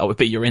naturally that would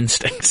be your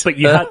instincts.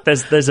 But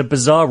there's a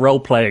bizarre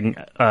role-playing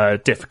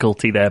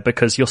difficulty there,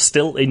 because you're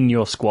still in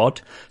your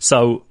squad.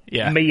 So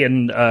me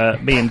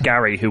and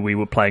Gary, who we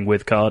were playing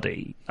with,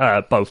 Cardi,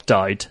 both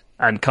died,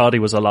 and Cardi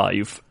was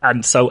alive.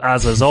 And so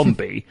as a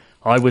zombie,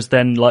 I was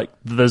then like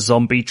the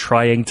zombie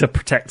trying to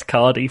protect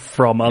Cardi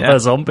from other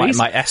zombies.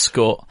 My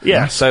escort.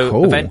 Yeah. So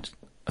cool.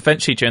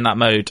 Eventually during that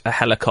mode, a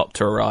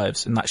helicopter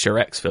arrives, and that's your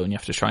exfil, and you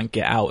have to try and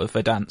get out of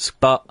Verdansk.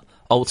 But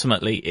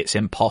ultimately, it's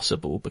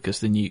impossible because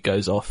the nuke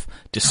goes off,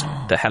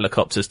 the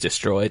helicopter's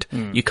destroyed.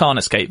 You can't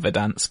escape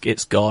Verdansk,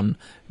 it's gone,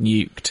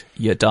 nuked,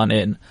 you're done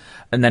in.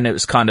 And then it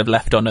was kind of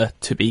left on a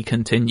to be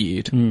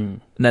continued.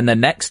 And then the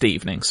next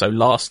evening, so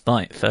last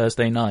night,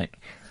 Thursday night,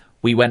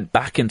 we went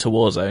back into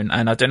Warzone,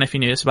 and I don't know if you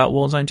knew this about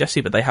Warzone,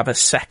 Jesse, but they have a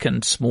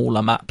second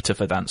smaller map to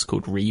Verdansk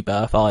called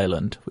Rebirth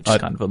Island, which is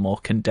kind of a more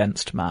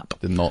condensed map.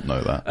 Did not know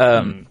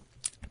that.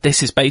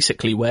 This is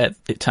basically where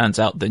it turns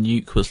out the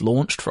nuke was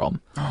launched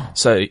from.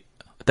 So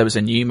there was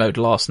a new mode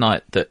last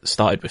night that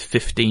started with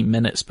 15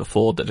 minutes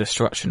before the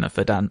destruction of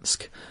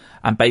Verdansk.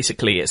 And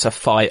basically it's a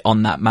fight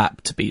on that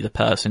map to be the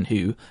person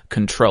who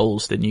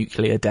controls the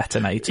nuclear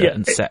detonator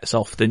and sets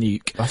off the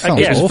nuke. That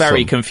sounds awesome.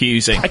 Very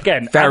confusing.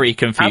 Again, very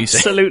confusing.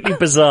 Absolutely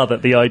bizarre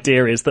that the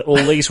idea is that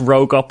all these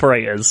rogue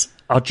operators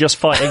are just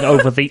fighting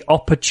over the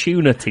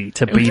opportunity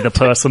to be the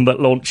person that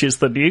launches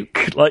the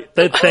nuke. Like,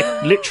 they're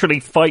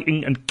literally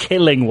fighting and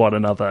killing one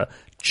another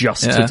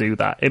just to do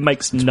that. It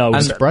makes no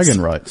sense. And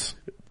bragging rights.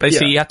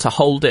 Basically, you had to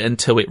hold it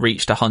until it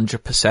reached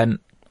 100%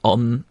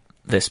 on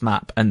this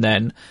map, and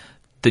then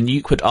the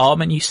nuke would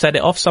arm and you set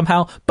it off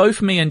somehow.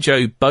 Both me and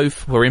Joe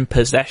were in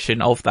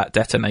possession of that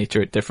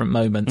detonator at different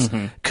moments.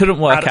 Couldn't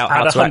work out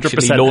how to 100%.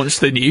 Actually launch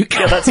the nuke.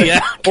 Yeah, that's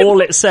it. All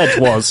it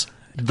said was,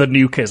 the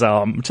nuke is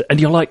armed.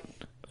 And you're like,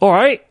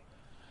 alright,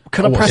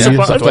 can I press a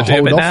button? What do I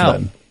do with it now?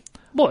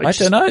 Well, I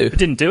don't know. It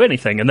didn't do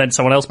anything. And then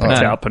someone else picked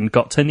it up and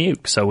got to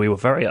nuke. So we were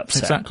very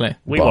upset. Exactly.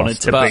 We wanted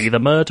to be the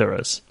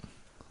murderers.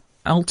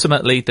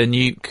 Ultimately, the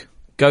nuke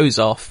goes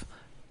off,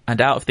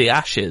 and out of the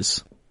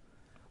ashes,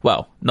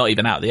 well, not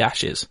even out of the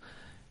ashes,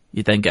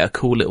 you then get a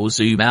cool little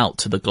zoom out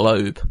to the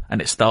globe,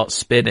 and it starts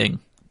spinning.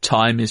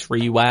 Time is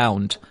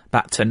rewound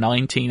back to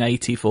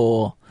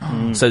 1984.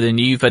 So the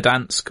new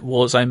Verdansk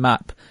Warzone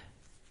map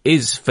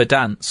is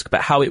Verdansk, but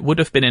how it would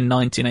have been in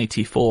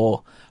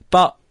 1984,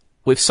 but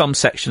with some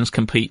sections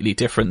completely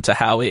different to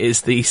how it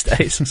is these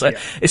days. So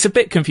it's a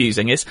bit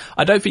confusing.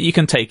 I don't think you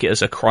can take it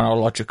as a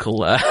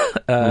chronological,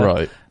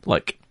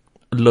 like,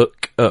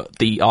 look at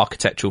the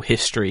architectural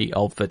history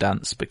of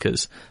Verdansk,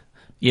 because,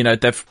 you know,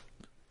 they've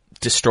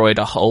destroyed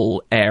a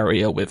whole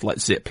area with like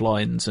zip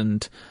lines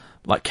and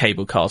like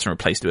cable cars and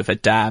replaced it with a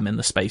dam in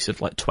the space of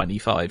like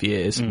 25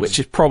 years, which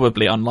is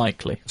probably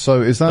unlikely.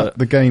 So is that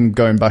the game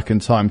going back in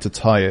time to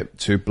tie it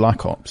to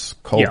Black Ops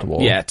Cold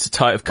War? Yeah, to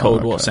tie it with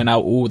Cold War. So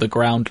now all the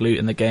ground loot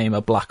in the game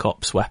are Black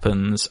Ops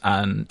weapons,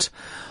 and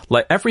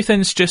like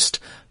everything's just,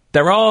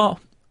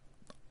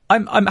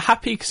 I'm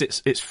happy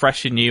because it's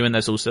fresh and new, and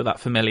there's also that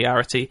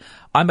familiarity.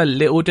 I'm a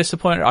little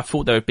disappointed. I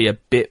thought there would be a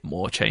bit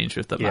more change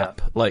with the map.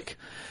 Like,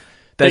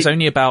 there's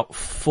only about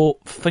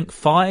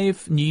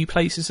 5 new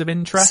places of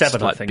interest.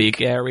 7, like, I think.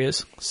 Big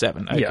areas.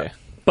 7, okay. Yeah.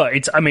 But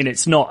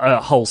it's not a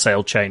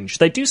wholesale change.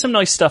 They do some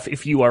nice stuff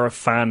if you are a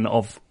fan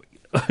of,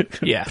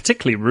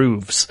 particularly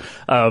roofs.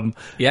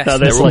 Yes,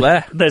 they're all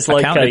there. There's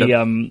like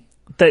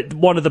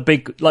one of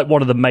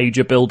the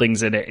major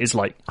buildings in it is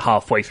like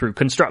halfway through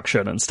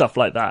construction and stuff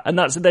like that. And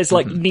there's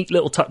like neat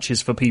little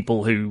touches for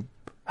people who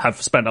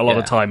have spent a lot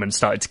of time and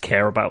started to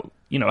care about,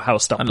 how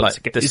stuff and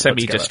the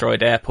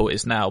semi-destroyed airport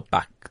is now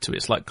back to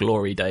its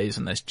glory days,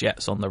 and there's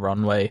jets on the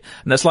runway,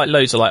 and there's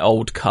loads of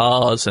old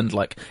cars, and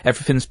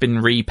everything's been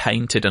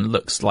repainted and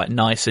looks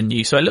nice and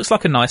new, so it looks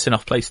like a nice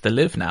enough place to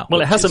live now. Well,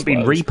 it hasn't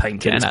been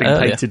repainted, it's been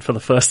painted for the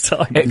first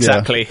time.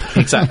 Exactly.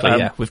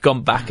 Yeah, we've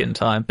gone back in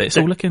time, but it's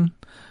all looking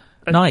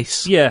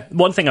nice. Yeah,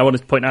 one thing I wanted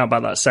to point out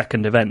about that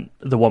second event,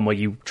 the one where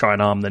you try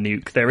and arm the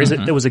nuke, there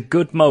was a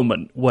good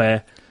moment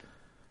where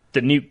the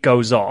nuke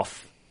goes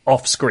off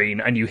screen,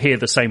 and you hear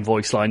the same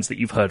voice lines that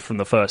you've heard from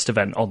the first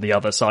event on the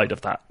other side of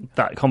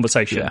that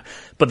conversation.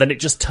 But then it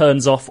just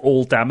turns off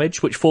all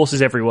damage, which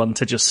forces everyone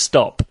to just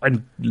stop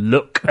and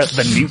look at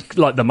the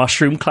nuke, the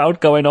mushroom cloud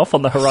going off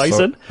on the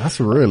horizon. So, that's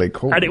really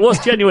cool. And it was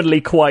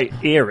genuinely quite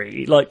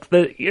eerie.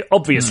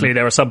 Obviously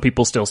there are some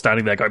people still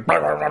standing there going, blah,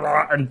 blah, blah,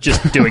 blah, and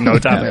just doing no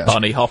damage.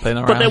 Bunny hopping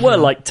around. But there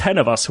were 10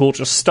 of us who all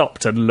just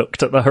stopped and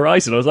looked at the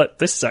horizon. I was like,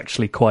 this is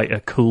actually quite a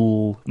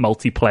cool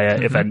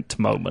multiplayer event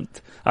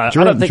moment.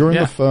 During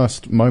the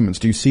first moments,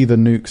 do you see the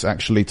nukes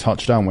actually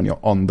touch down when you're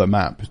on the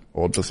map,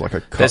 or just a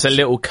cut? There's a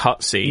little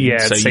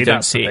cutscene, so you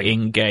don't see it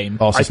in game.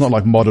 Oh, so it's not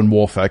like Modern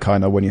Warfare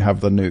kind of when you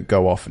have the nuke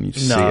go off and you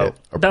see it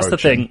approaching. That's the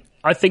thing.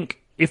 I think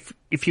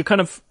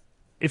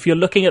if you're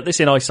looking at this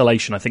in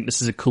isolation, I think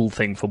this is a cool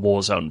thing for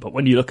Warzone. But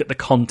when you look at the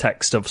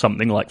context of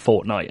something like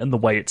Fortnite and the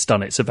way it's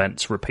done its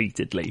events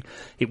repeatedly,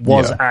 it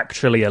was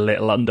actually a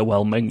little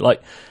underwhelming.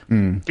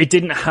 It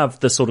didn't have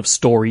the sort of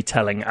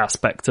storytelling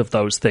aspect of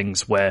those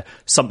things where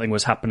something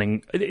was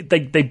happening. They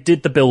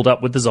did the build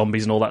up with the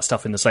zombies and all that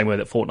stuff in the same way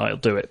that Fortnite will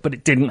do it, but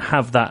it didn't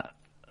have that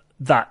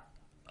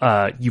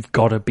you've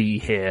got to be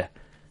here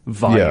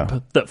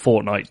vibe that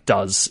Fortnite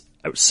does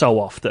so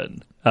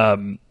often.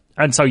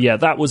 And so,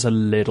 that was a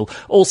little...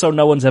 Also,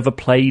 no one's ever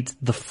played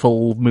the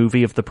full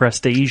movie of The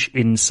Prestige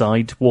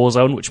inside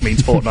Warzone, which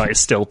means Fortnite is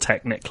still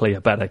technically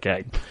a better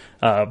game.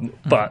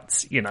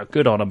 But,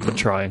 good on them for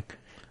trying.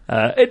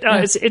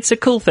 It's a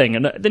cool thing,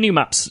 and the new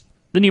map's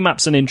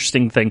an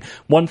interesting thing.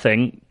 One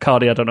thing,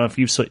 Cardi, I don't know if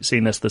you've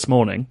seen this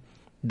morning,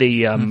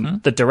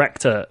 the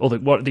director, or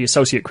the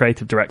associate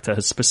creative director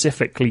has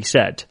specifically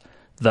said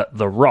that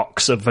the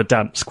rocks of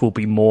Verdansk will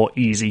be more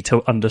easy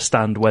to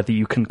understand whether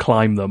you can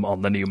climb them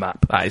on the new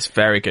map. That is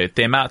very good.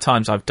 The amount of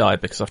times I've died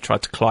because I've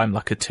tried to climb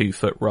a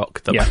 2-foot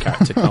rock that my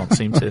character can't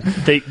seem to.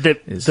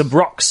 The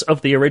rocks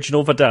of the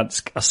original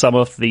Verdansk are some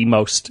of the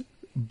most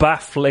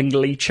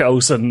bafflingly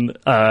chosen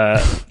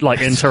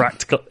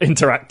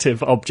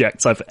interactive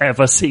objects I've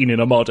ever seen in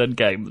a modern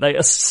game. They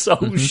are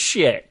so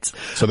shit.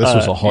 So this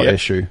was a hot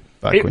issue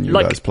back when you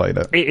guys played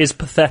it. It is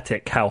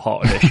pathetic how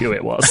hot an issue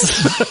it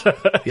was.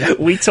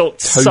 We talked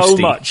so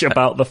much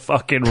about the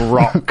fucking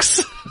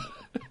rocks.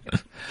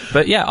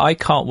 But I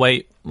can't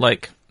wait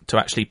to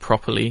actually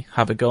properly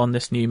have a go on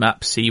this new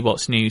map, see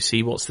what's new,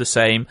 see what's the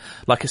same.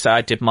 Like I said,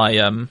 I did my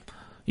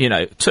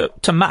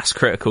to mass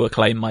critical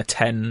acclaim, my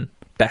 10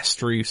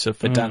 best roofs of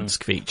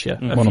Verdansk feature.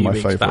 One of my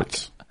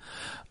favourites.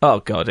 Oh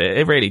god,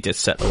 it really did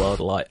set the world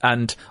alight.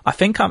 And I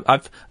think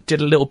I've did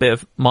a little bit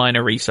of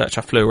minor research.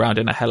 I flew around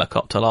in a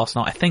helicopter last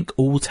night. I think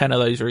all 10 of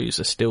those roofs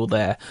are still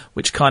there,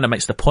 which kind of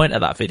makes the point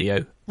of that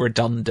video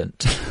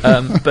redundant.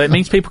 But it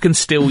means people can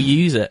still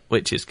use it,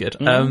 which is good.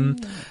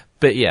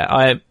 But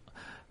I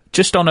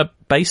just on a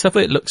base of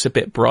it looks a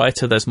bit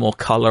brighter. There's more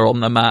colour on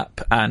the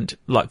map, and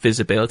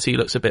visibility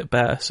looks a bit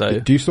better. So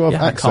do you still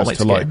have access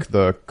to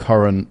the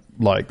current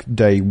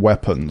day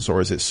weapons,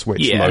 or is it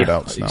switched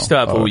loadouts now? You still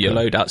have all your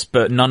loadouts,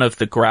 but none of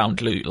the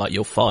ground loot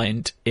you'll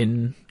find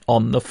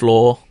on the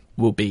floor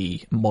will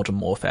be Modern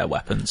Warfare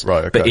weapons.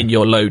 Right, okay. But in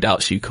your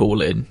loadouts you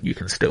call in, you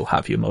can still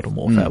have your Modern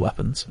Warfare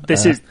weapons.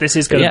 This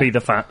is going to be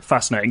the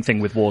fascinating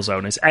thing with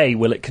Warzone is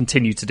will it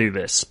continue to do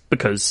this?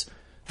 Because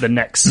the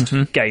next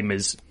game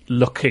is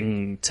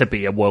looking to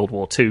be a World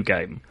War II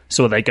game.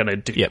 So are they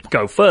going to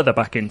go further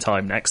back in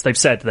time next? They've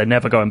said they're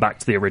never going back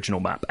to the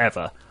original map,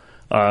 ever.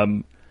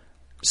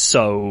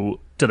 So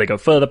do they go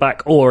further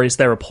back, or is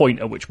there a point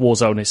at which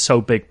Warzone is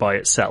so big by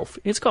itself?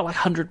 It's got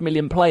 100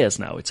 million players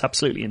now. It's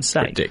absolutely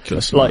insane.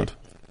 Ridiculous.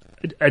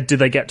 Do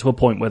they get to a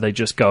point where they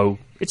just go,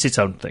 it's its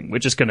own thing.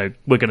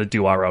 We're gonna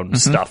do our own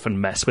stuff and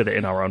mess with it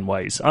in our own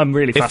ways. I'm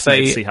really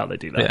fascinated to see how they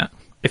do that. Yeah.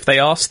 If they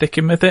are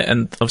sticking with it,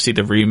 and obviously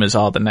the rumours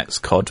are the next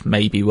COD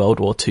may be World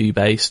War II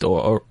based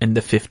or in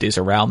the 50s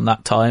around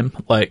that time,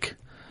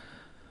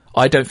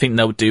 I don't think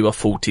they'll do a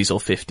 40s or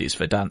 50s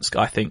for Verdansk.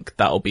 I think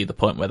that'll be the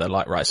point where they're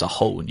right, it's a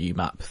whole new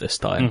map this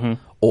time.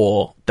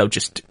 Or they'll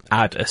just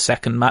add a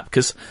second map,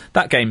 because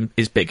that game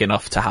is big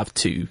enough to have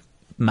 2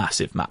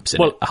 massive maps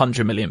in it.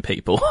 100 million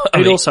people.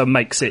 It also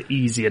makes it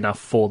easy enough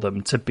for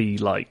them to be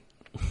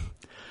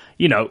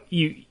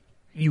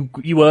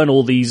you earn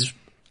all these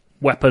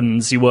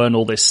weapons, you earn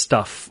all this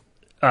stuff.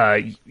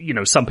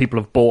 Some people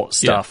have bought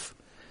stuff.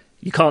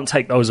 You can't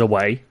take those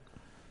away.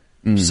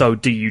 So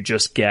do you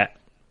just get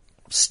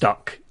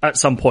stuck at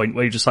some point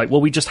where you're just like,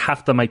 well, we just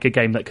have to make a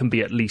game that can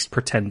be at least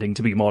pretending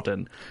to be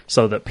modern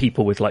so that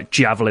people with like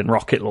javelin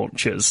rocket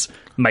launchers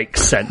make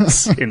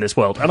sense in this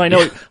world. And I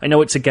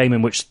know it's a game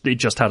in which it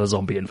just had a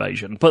zombie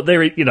invasion, but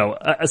there, you know,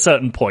 at a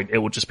certain point it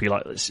will just be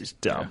like, this is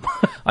dumb.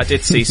 I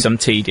did see some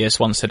tedious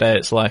ones today.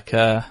 It's like,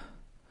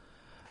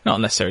 not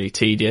necessarily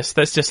tedious.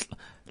 There's just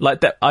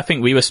like that. I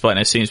think we were spotting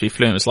as soon as we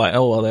flew. It was like,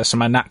 oh well, there's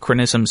some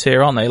anachronisms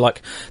here, aren't they?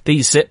 Like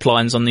these zip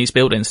lines on these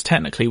buildings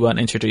technically weren't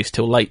introduced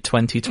till late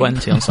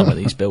 2020 on some of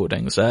these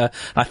buildings. I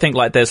think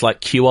like there's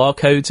like QR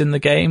codes in the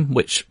game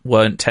which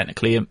weren't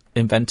technically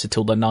invented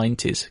till the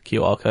 90s.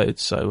 QR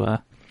codes. So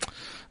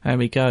there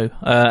we go.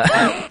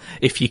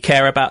 If you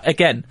care about,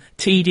 again,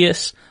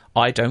 tedious,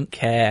 I don't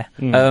care.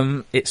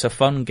 It's a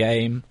fun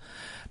game,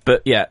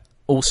 but yeah.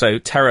 Also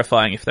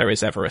terrifying if there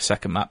is ever a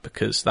second map,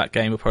 because that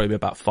game will probably be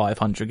about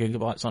 500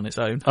 gigabytes on its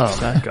own. Oh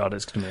my god,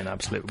 it's going to be an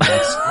absolute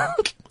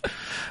mess.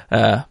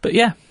 But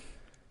yeah,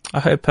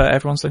 I hope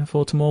everyone's looking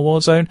forward to more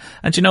Warzone.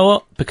 And you know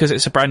what? Because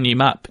it's a brand new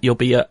map, you'll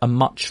be a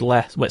much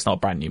less... Well, it's not a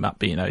brand new map,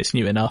 but you know, it's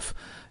new enough.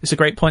 It's a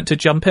great point to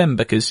jump in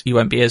because you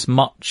won't be as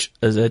much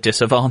as a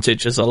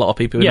disadvantage as a lot of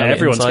people who know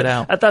it inside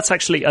out. That's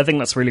actually, I think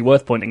that's really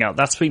worth pointing out.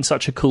 That's been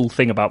such a cool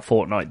thing about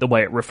Fortnite, the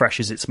way it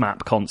refreshes its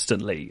map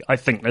constantly. I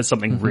think there's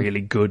something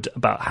really good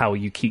about how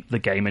you keep the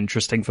game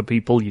interesting for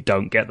people. You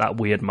don't get that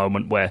weird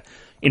moment where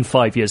in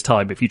 5 years'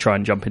 time, if you try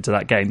and jump into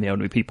that game, the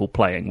only people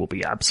playing will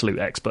be absolute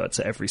experts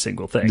at every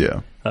single thing.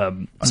 Yeah. I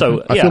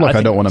feel like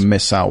I don't want to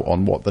miss out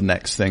on what the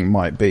next thing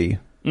might be,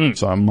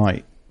 so I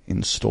might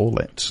install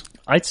it.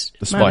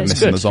 Despite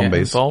missing the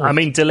zombies. Yeah, I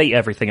mean, delete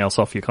everything else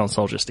off your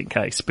console just in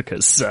case,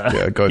 because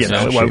Ghost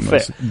it won't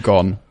fit.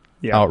 Gone.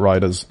 Yeah.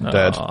 Outriders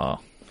dead.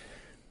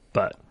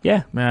 But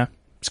yeah,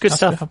 it's good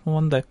stuff. Happen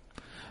one day.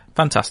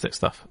 Fantastic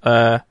stuff.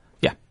 Do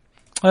you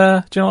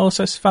know what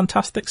also is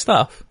fantastic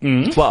stuff?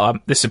 Well,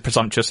 this is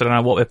presumptuous. I don't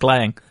know what we're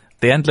playing.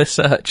 The Endless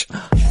Search.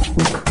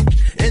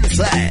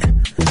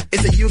 Inside,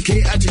 it's a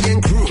UK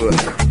IGN crew.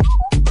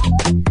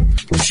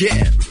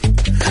 Yeah,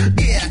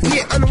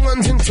 on the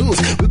ones and twos.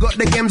 We got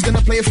the games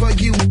gonna play for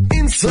you.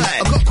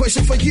 Inside, I got a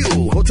question for you.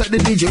 Hold tight the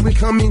DJ, we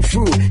coming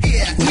through.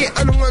 Yeah,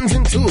 on the ones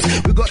and twos.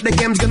 We got the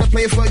games gonna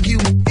play for you.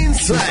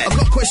 Inside, I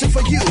got a question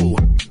for you.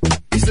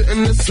 Is it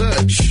in the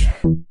search?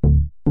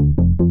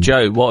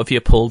 Joe, what have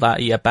you pulled out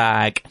of your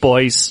bag?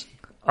 Boys,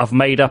 I've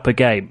made up a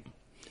game.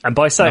 And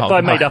by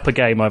made up a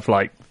game,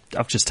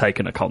 I've just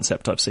taken a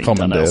concept I've seen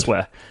done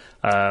elsewhere.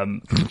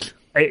 I'm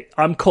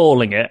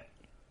calling it,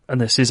 and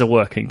this is a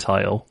working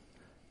title,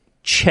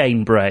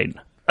 Chain Brain.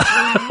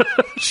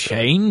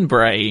 Chain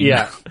Brain?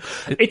 Yeah.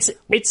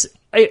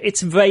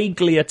 It's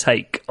vaguely a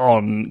take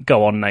on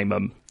Go On Name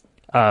 'Em,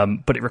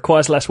 but it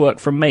requires less work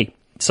from me,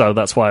 so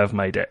that's why I've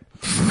made it.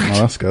 Oh,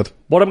 that's good.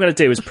 What I'm going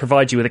to do is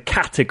provide you with a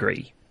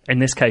category, in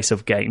this case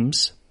of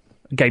games,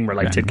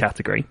 game-related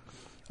category,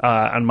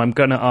 and I'm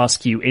going to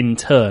ask you in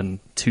turn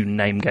to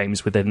name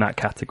games within that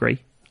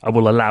category. I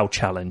will allow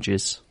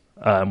challenges.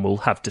 We'll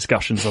have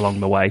discussions along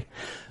the way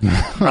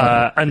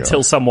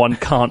until someone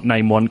can't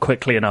name one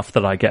quickly enough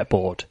that I get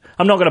bored.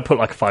 I'm not going to put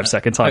like a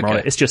 5-second timer on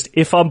it. It's just,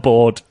 if I'm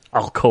bored,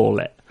 I'll call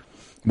it.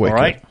 Wicked.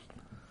 All right?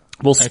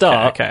 We'll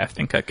start. Okay, I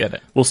think I get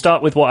it. We'll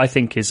start with what I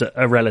think is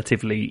a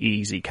relatively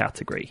easy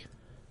category.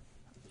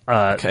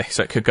 Okay,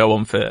 so it could go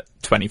on for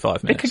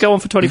 25 minutes. It could go on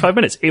for 25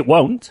 minutes. It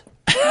won't.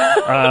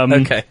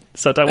 Okay.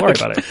 So don't worry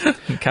about it.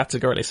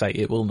 Categorically say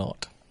it will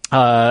not.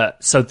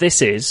 So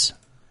this is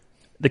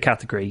the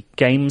category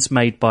games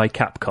made by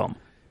Capcom.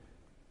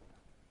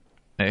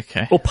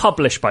 Okay. Or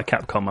published by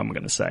Capcom, I'm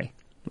going to say.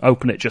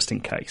 Open it just in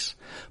case.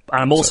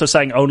 And I'm also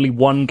saying only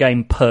one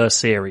game per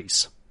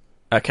series.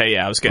 Okay,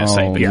 yeah, I was going to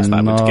say, because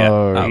that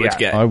would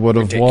get I would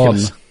have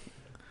ridiculous.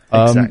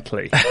 won.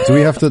 Exactly. Do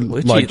we have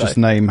to just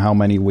name how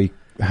many we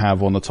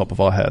have on the top of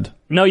our head?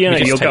 No,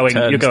 you're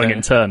going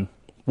in turn.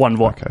 One.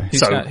 Okay.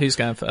 Who's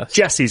going first?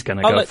 Jesse's going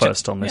to go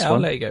first on this one. I'll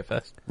let you go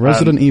first.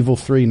 Resident Evil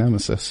 3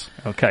 Nemesis.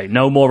 Okay,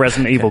 no more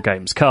Resident Evil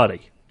games.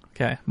 Cardi.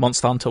 Okay,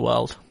 Monster Hunter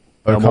World.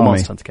 No more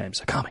Monster Hunter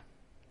games. Okami.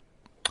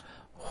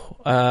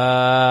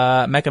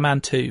 Mega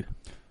Man 2.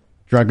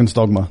 Dragon's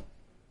Dogma.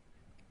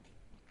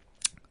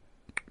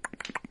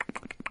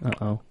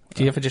 Uh-oh.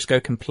 Do you ever just go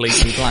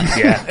completely blank?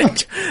 Yeah.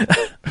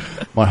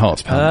 My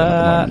heart's pounding at the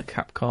moment.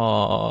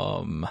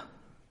 Capcom.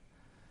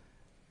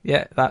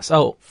 Yeah, that's...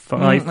 Oh,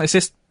 5. Is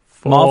this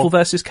 4. Marvel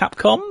vs.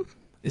 Capcom?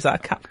 Is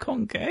that a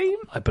Capcom game?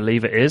 I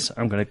believe it is.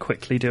 I'm going to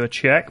quickly do a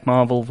check.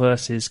 Marvel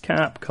vs.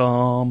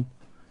 Capcom.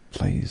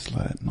 Please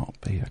let it not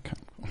be a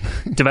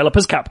Capcom.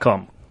 Developers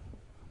Capcom.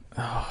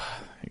 Oh,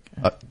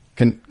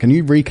 can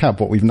you recap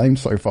what we've named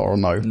so far or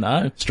no?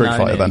 No. Street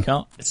Fighter then.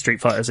 Can't.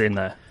 Street Fighter's in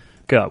there.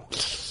 Go.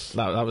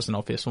 That was an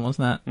obvious one,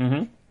 wasn't it?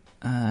 Mm-hmm.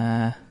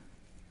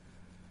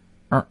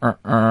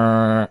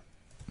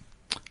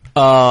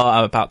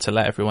 I'm about to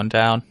let everyone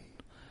down.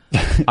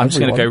 I'm just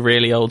going to go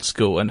really old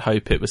school and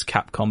hope it was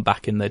Capcom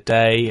back in the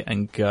day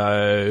and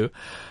go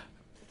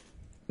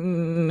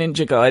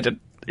Ninja Gaiden.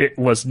 It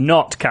was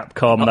not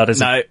Capcom. That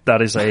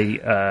is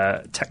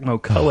a Tecmo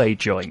Koei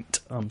joint.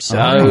 I'm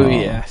sorry. Oh,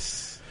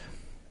 yes.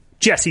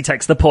 Jesse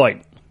takes the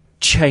point.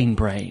 Chain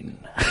Brain.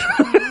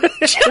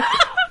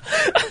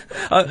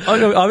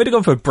 I would have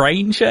gone for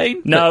Brain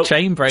Chain. No,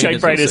 Chain Brain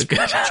is good.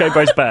 Chain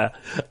Brain's better.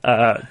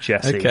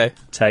 Jesse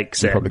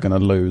takes it. I'm probably going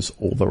to lose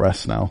all the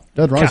rest now.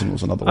 Dead Rising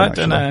was another one. I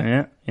don't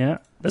know. Yeah.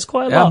 There's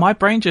quite a lot. My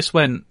brain just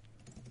went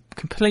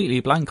completely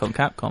blank on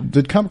Capcom.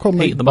 Did Capcom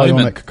make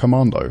Bionic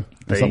Commando?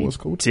 Is that what it's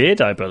called?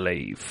 Did, I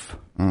believe.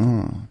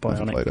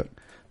 Bionic. Played it.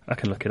 I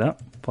can look it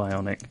up.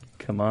 Bionic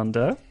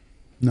Commando.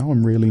 Now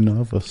I'm really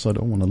nervous. I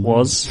don't want to lose.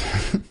 Was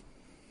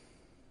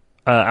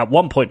at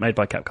one point made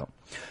by Capcom.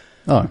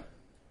 Oh.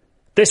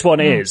 This one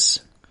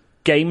is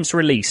games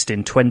released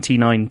in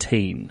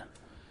 2019.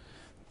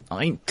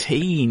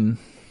 19.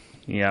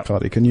 Yeah.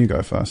 Cardi, can you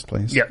go first,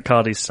 please? Yeah,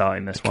 Cardi's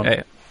starting this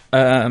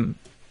one.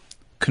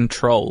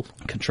 Control.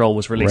 Control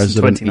was released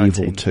Resident in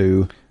 2019. Evil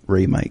 2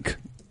 remake.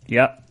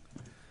 Yeah.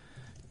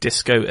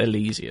 Disco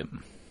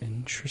Elysium.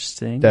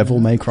 Interesting. Devil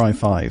May Cry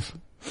 5.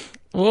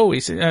 Oh,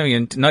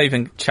 not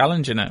even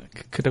challenging it.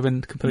 Could have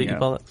been completely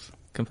bollocks.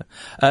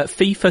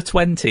 FIFA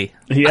 20.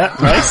 Yeah,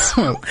 nice.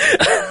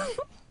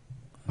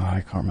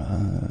 I can't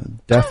remember.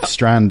 Death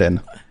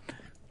Stranding.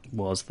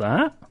 Was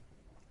that?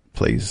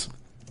 Please.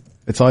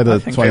 It's either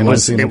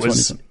 2019 or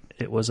 2020.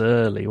 It was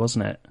early,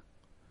 wasn't it?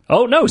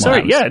 Oh, no,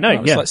 sorry. It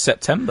was like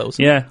September.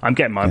 Wasn't it? Yeah, I'm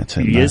getting my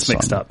years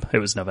mixed up. It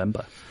was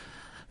November.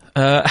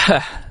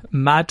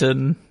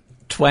 Madden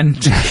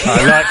 20.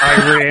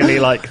 I really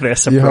like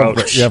this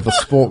approach. You have the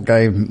sport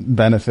game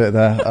benefit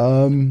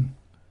there.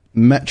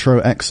 Metro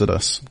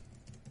Exodus.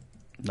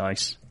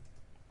 Nice.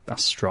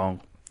 That's strong.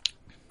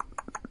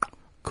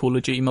 Call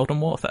of Duty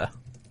Modern Warfare.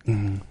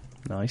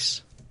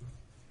 Nice.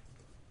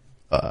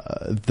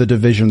 The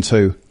Division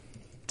 2.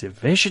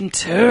 Division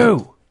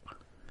 2.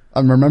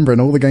 I'm remembering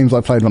all the games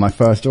I played when I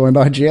first joined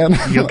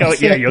IGN.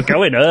 You're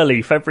going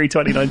early, February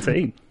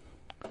 2019.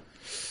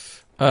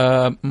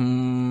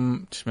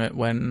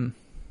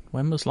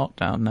 When was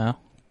lockdown now?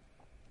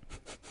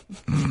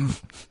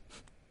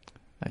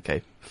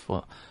 Okay.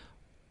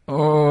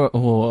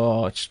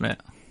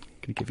 Schmidt.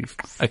 Can give you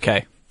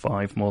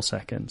 5 more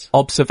seconds.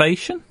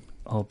 Observation.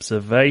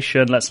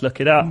 Let's look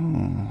it up.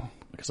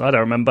 Because I don't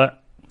remember.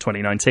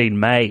 2019,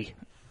 May.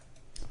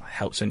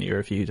 Helps when you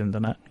reviewed them,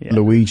 doesn't it? Yeah.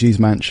 Luigi's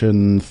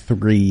Mansion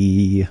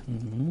 3.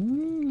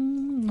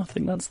 I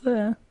think that's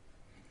there.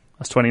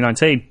 That's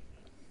 2019.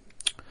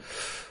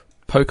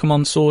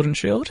 Pokemon Sword and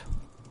Shield.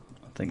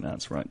 I think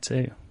that's right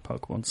too.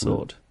 Pokemon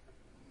Sword.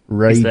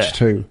 Rage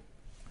 2.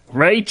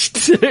 Rage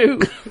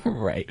 2.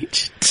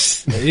 Rage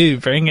 2.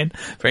 Bringing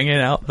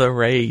out the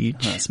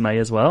rage. That's May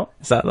as well.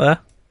 Is that there?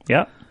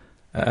 Yeah.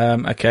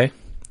 Okay.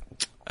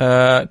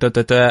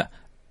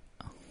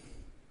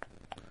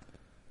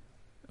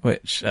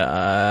 Which,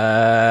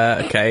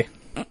 okay.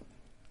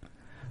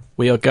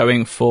 We are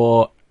going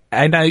for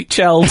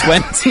NHL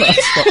 20.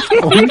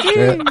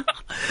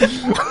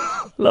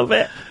 Love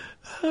it.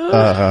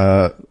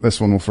 This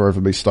one will forever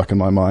be stuck in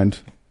my mind,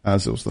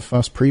 as it was the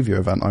first preview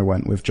event I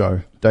went with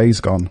Joe. Days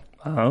Gone.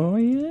 Oh,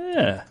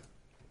 yeah.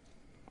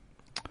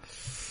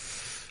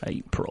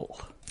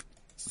 April.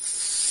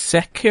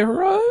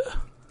 Sekiro?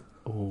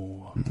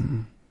 Oh.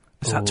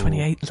 Is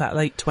that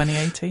late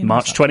 2018?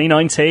 March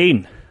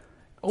 2019.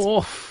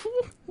 Oh,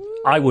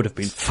 I would have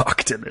been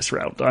fucked in this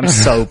round. I'm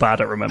so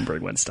bad at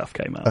remembering when stuff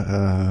came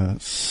out.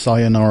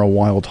 Sayonara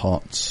Wild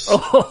Hearts.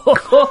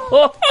 I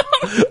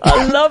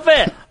love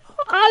it.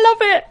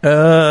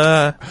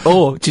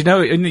 Do you know,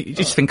 you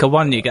just think of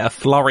one, you get a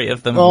flurry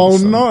of them. Oh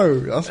no,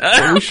 that's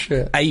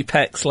bullshit.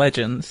 Apex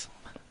Legends.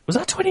 Was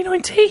that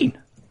 2019?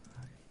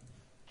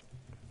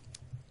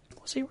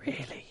 Was it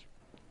really?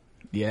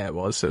 Yeah, it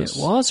was. It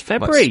was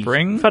February. Like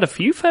spring. We've had a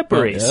few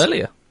Februaries.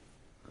 Earlier.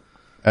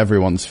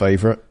 Everyone's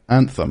favourite,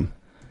 Anthem.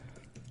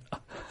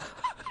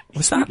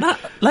 Was that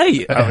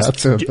late?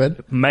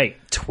 Mate,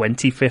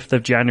 25th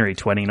of January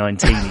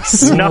 2019. He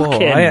snuck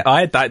in.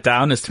 I had that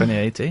down as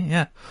 2018,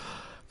 yeah.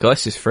 God,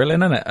 this is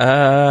thrilling, isn't it?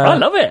 I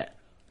love it.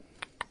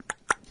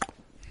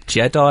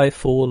 Jedi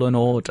Fallen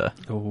Order.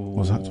 Ooh.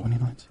 Was that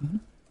 2019?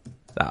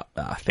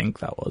 I think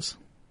that was.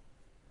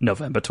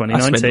 November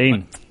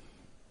 2019.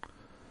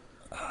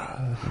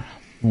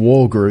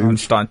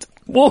 Wargroove.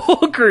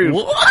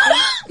 Wargroove.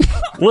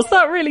 Was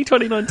that really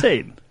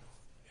 2019?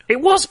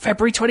 It was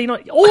February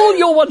 2019. All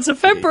your ones are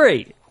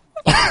February.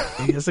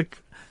 I'm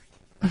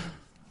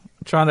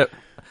trying to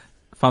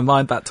if I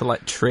mind back to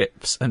like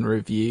trips and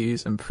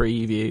reviews and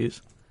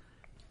previews.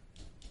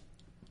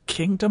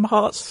 Kingdom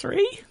Hearts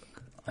 3?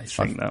 I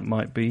think that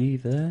might be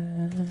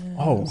there.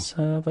 Oh,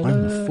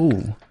 I'm a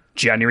fool.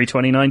 January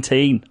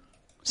 2019.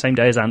 Same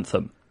day as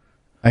Anthem.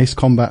 Ace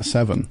Combat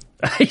 7.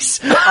 Ace.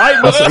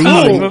 I'm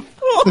a fool.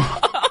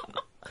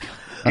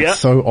 That's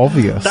so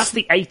obvious. That's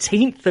the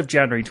 18th of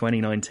January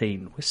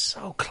 2019. We're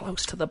so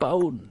close to the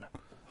bone.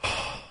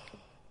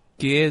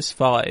 Gears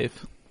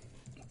 5.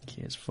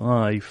 Gears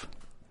 5.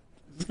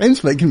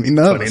 It's making me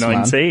nervous,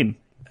 2019.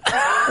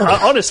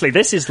 Honestly,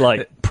 this is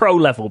like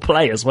pro-level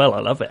play as well.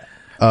 I love it.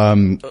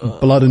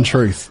 Blood and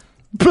Truth.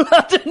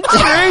 Blood and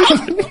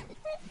Truth!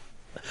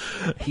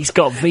 He's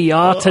got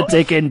VR to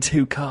dig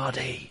into,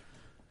 Cardi.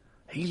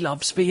 He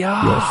loves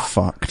VR. You're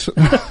fucked.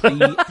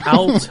 The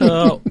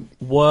Outer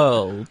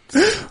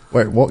Worlds.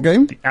 Wait, what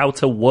game? The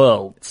Outer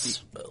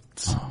Worlds.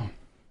 Oh.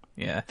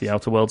 Yeah. The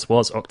Outer Worlds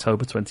was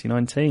October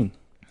 2019.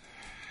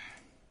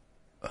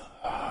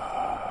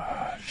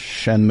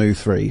 Shenmue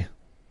 3.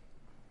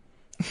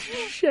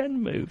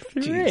 Shenmue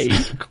 3.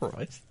 Jesus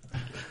Christ.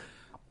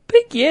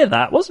 Big year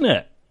that, wasn't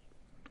it?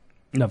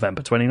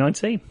 November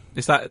 2019.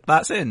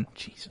 That's in?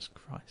 Jesus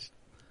Christ.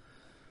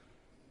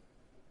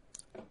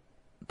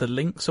 The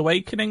Link's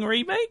Awakening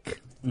remake?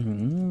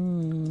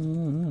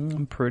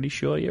 I'm pretty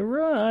sure you're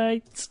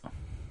right.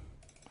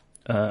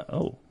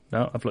 No,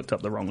 I've looked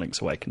up the wrong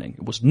Link's Awakening.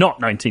 It was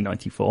not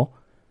 1994.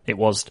 It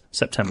was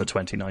September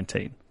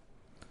 2019.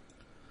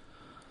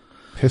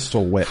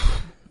 Pistol Whip,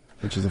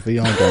 which is a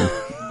VR game.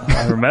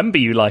 I remember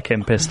you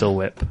liking Pistol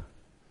Whip.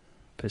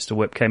 Pistol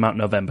Whip came out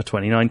November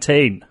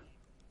 2019.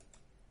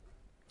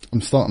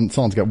 I'm starting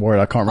to get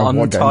worried. I can't remember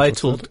what game.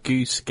 Untitled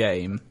Goose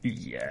Game.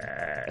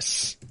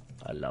 Yes.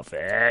 I love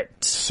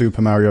it.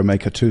 Super Mario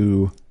Maker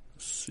 2.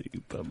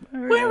 Super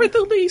Mario. Where are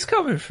all these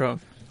coming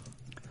from?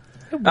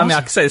 I mean,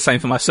 I could say the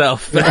same for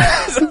myself. But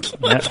yeah,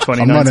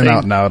 I'm running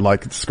out now,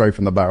 like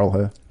scraping the barrel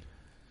here.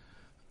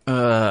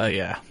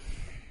 Yeah.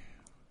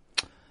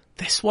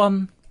 This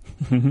one...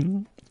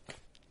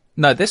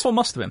 No, this one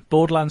must have been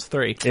Borderlands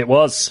 3. It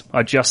was.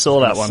 I just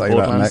saw that one.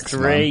 Borderlands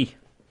 3.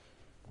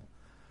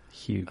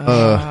 Huge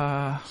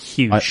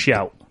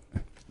shout.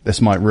 This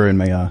might ruin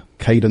me.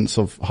 Cadence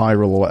of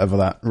Hyrule or whatever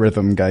that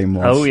rhythm game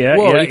was. Oh, yeah.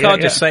 Well, you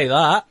can't just say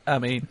that. I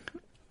mean...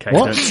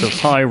 Cadence of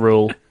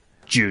Hyrule,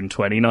 June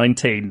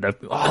 2019. The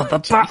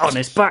bat on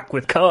his back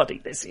with Cardi.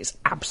 This is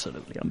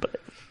absolutely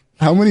unbelievable.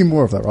 How many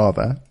more of there are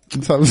there?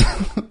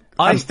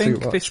 I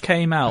think this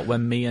came out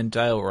when me and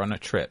Dale were on a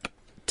trip.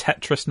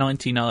 Tetris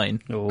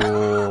 99.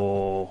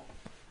 Oh.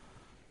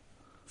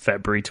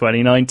 February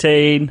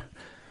 2019.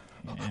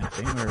 Yeah, I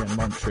think we were in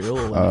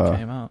Montreal when it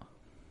came out.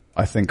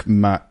 I think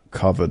Matt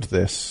covered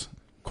this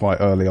quite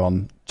early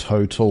on.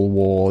 Total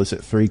War, is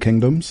it Three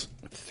Kingdoms?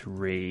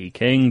 Three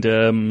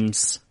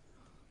Kingdoms.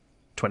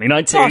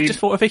 2019. Oh, I just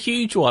thought of a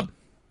huge one.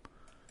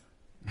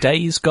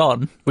 Days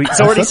Gone.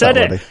 He's already said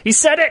it. He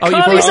said it. Oh,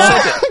 Cardi's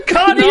out.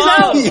 Cardi's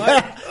out.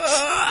 Yeah.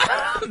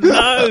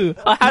 No,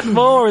 I had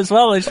more as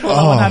well. I just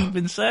thought one hadn't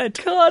been said.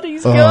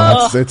 Cardi's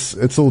gone.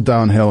 It's all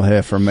downhill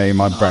here from me.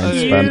 My brain's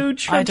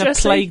spent. I had a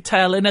Plague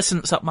Tale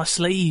Innocence up my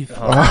sleeve.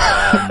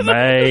 Oh,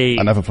 mate.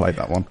 I never played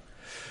that one.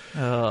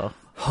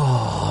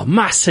 Oh,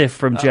 massive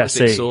from Jesse.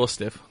 That was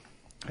exhaustive.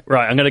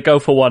 Right, I'm going to go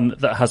for one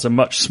that has a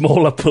much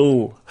smaller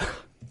pool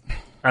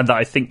and that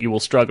I think you will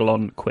struggle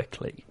on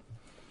quickly.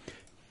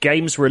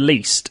 Games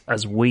released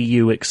as Wii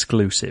U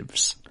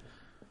exclusives.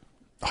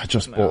 I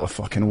just bought a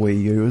fucking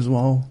Wii U as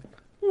well.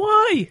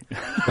 Why?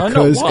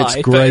 Because it's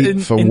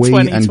great for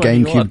Wii and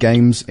GameCube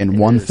games in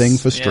one thing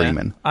for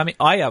streaming. Yeah. I mean,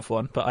 I have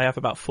one, but I have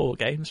about 4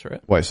 games for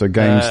it. Wait, so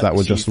games that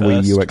were just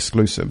Wii U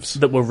exclusives?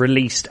 That were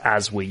released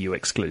as Wii U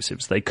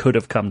exclusives. They could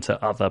have come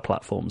to other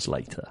platforms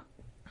later.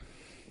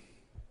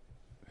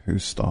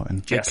 Who's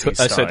starting?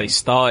 So they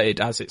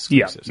started as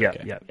exclusives. Yeah.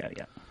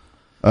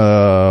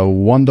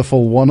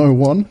 Wonderful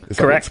 101? Is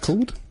correct. That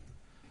what it's called?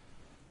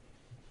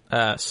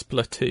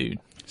 Splatoon.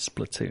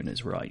 Splatoon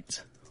is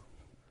right.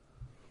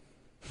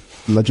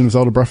 Legend of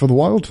Zelda Breath of the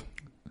Wild?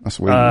 That's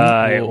weird.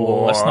 It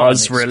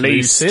was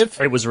released.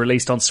 It was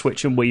released on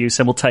Switch and Wii U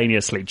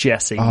simultaneoly.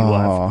 Jesse, you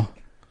have.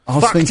 I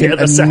was thinking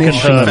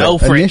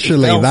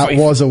initially that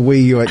was a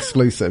Wii U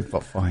exclusive,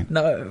 but fine.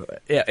 No,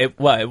 yeah, it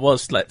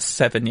was like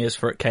 7 years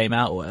before it came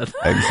out.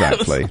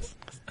 Exactly.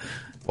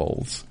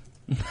 Balls.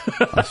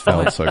 I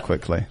failed so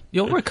quickly.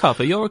 You'll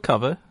recover.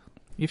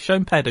 You've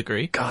shown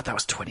pedigree. God, that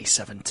was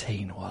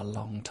 2017. What a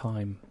long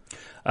time.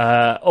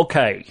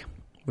 Okay,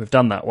 we've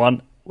done that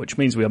one, which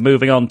means we are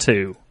moving on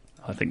to,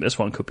 I think this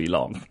one could be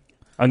long.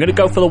 I'm going to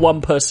go for the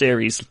one per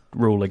series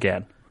rule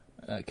again.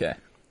 Okay.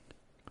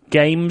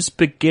 Games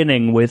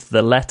beginning with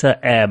the letter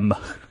M.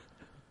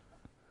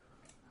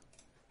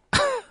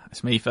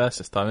 It's me first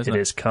this time, isn't it?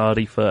 It is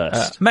Cardi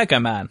first. Mega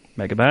Man.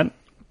 Mega Man.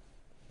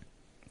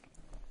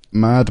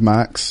 Mad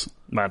Max.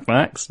 Mad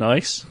Max,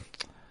 nice.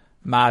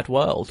 Mad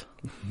World.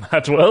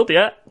 Mad World,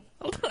 yeah.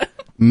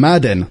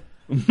 Madden.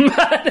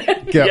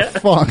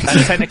 Get fucked.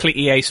 That's technically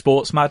EA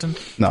Sports Madden.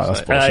 No, that's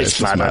bullshit. It's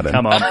just Madden.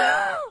 Come on.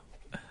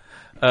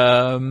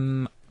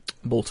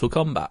 Mortal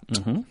Kombat.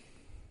 Mm-hmm.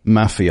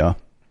 Mafia.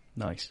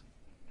 Nice.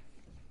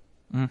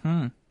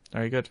 Mm-hmm.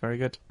 Very good.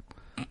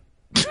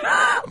 Is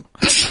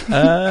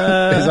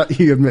that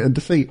you admitting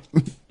defeat?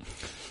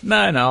 No,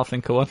 I'll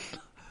think of one.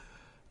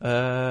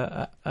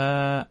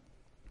 I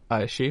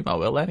assume I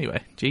will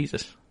anyway.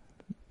 Jesus.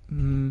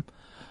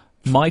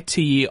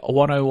 Mighty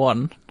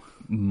 101.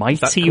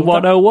 Mighty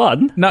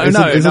 101? No.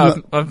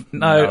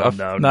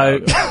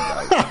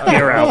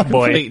 You're out,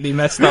 boy. Completely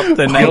messed up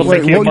the name. You're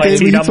thinking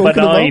Mighty number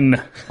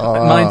 9.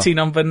 90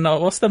 number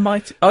 9. What's the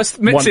Mighty? I was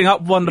mixing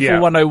up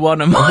Wonderful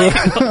 101 and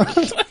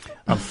Mighty.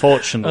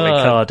 Unfortunately,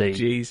 Cardi,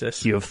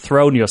 Jesus, you have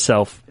thrown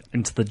yourself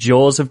into the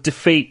jaws of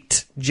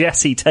defeat.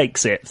 Jesse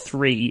takes it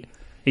 3.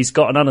 He's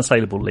got an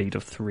unassailable lead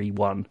of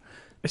 3-1.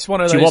 It's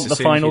one of those. Do you want the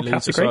final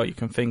category? Well, you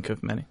can think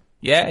of many.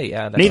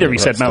 Yeah. Neither of you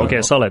said Metal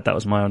Gear Solid. That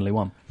was my only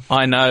one.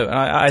 I know.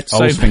 I had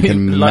so was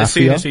thinking many. Like, as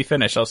soon Mafia. as we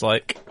finished, I was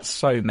like,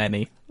 so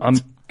many.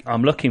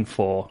 I'm looking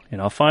for, in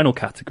our final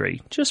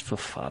category, just for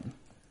fun,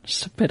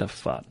 just a bit of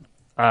fun,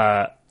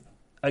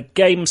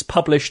 games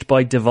published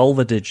by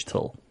Devolver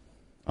Digital.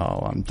 Oh,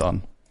 I'm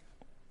done.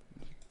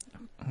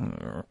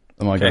 Am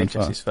I going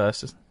Jesse's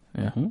first?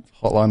 Yeah.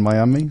 Hotline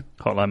Miami?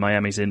 Hotline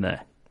Miami's in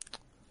there.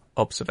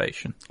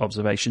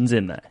 Observation's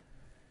in there.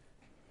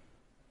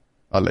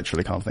 I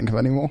literally can't think of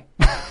any more.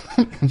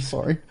 I'm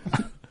sorry.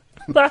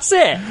 That's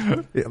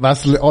it.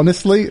 That's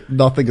honestly,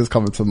 nothing is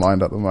coming to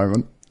mind at the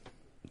moment.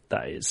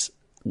 That is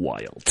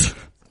wild.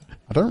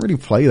 I don't really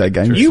play their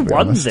games. You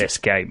won this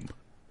game.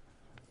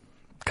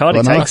 Cardi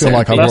Well, now I takes feel it.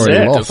 like I've That's already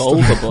it. lost.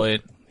 Devolver Boy.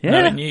 Yeah.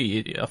 Knowing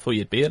you, I thought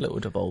you'd be a little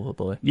Devolver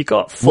Boy. You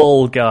got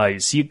Fall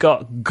Guys. You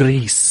got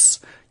Grease.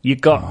 You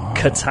got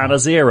Katana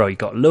Zero. You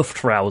got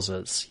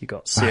Luftrausers. You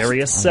got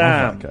Serious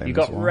Sam. that game You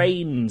got as well.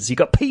 Reigns. You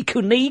got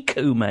Piku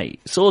Niku,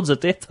 mate. Swords of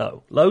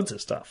Ditto. Loads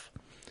of stuff.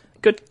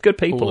 Good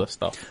people. All the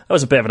stuff. That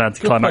was a bit of an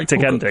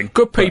anticlimactic ending.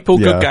 Good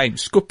people, Yeah. good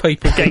games. Good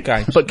people, good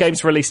games. But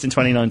games released in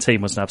 2019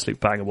 was an absolute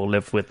banger. We'll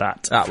live with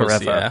that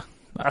forever.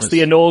 That's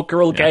the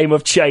inaugural inaugural game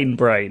of Chain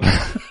Brain.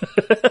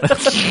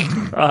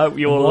 I hope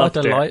you all What loved a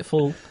it.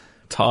 delightful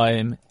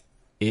time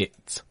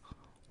it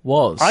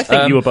was. I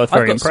think you were both I've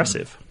very got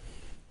impressive.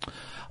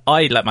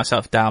 I let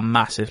myself down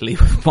massively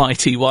with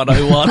Mighty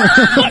 101.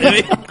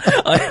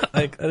 I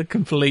had a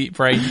complete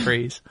brain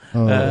freeze.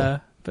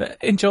 But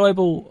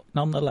enjoyable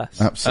nonetheless.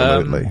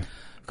 Absolutely.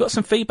 Got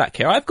some feedback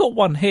here. I've got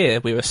one here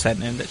we were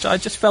sent in that I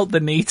just felt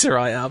the need to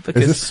write out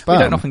because this we spam?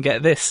 don't often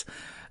get this.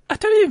 I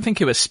don't even think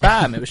it was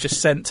spam. It was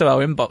just sent to our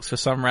inbox for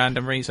some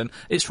random reason.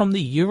 It's from the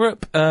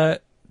Europe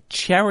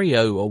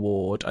Cheerio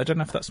Award. I don't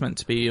know if that's meant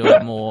to be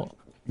more...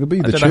 It'll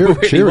be the I don't know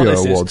really Cheerio what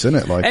this Awards,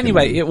 isn't it? Like,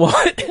 anyway,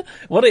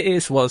 what it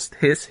is was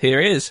here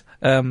it is.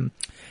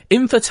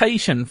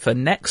 Invitation for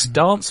next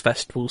dance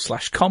festival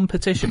 /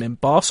 competition in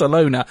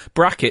Barcelona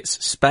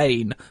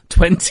 (Spain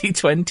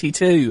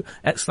 2022 !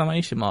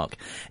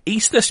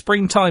 Easter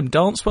Springtime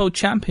Dance World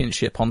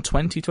Championship on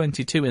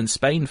 2022 in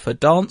Spain for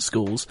dance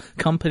schools,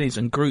 companies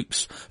and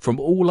groups from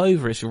all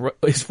over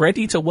is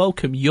ready to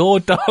welcome your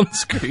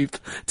dance group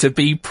to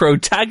be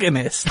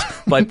protagonist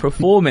by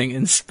performing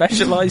in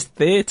specialised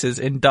theatres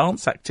in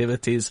dance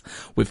activities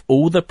with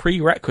all the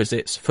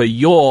prerequisites for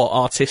your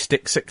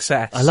artistic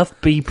success. I love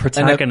be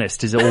protagonist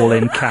is all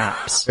in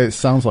caps. it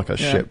sounds like a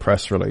shit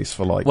press release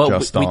for like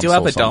Just we Dance do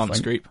have or a dance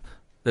something. group.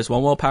 There's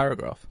one more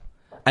paragraph.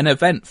 An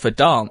event for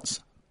dance,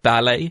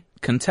 ballet,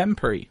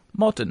 contemporary,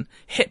 modern,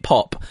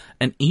 hip-hop,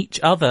 and each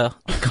other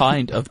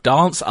kind of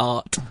dance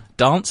art,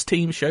 dance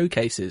team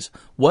showcases,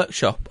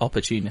 workshop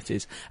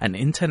opportunities, and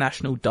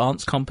international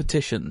dance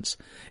competitions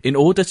in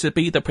order to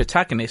be the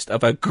protagonist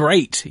of a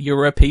great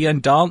European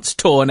dance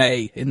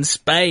tourney in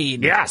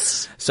Spain.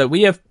 Yes! So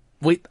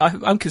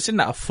I'm considering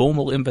that a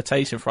formal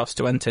invitation for us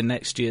to enter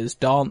next year's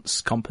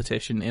dance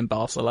competition in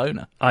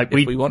Barcelona.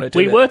 We want to do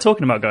we it. were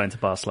talking about going to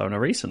Barcelona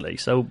recently,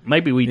 so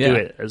maybe we do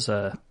it as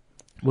a...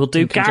 We'll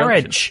do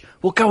garage.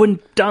 We'll go and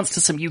dance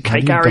to some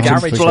UK garage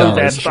and blow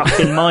their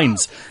fucking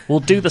minds. We'll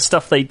do the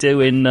stuff they do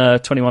in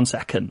 21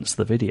 Seconds,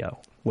 the video,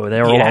 where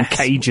they're all on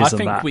cages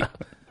and that.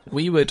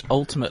 We would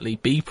ultimately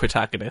be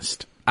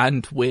protagonist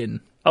and win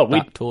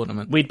that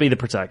tournament. We'd be the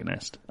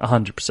protagonist,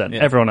 100%.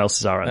 Yeah. Everyone else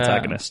is our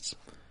antagonists.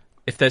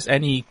 If there's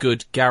any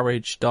good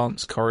garage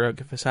dance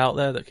choreographers out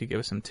there that could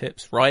give us some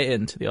tips, write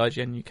into the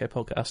IGN UK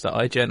podcast at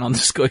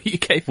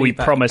IGN_UK. We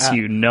promise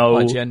you no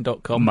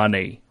IGN.com.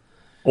 money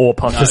or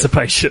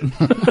participation.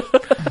 No.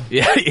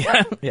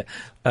 Yeah.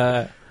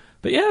 But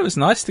yeah, it was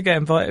nice to get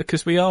invited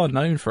because we are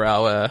known for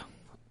our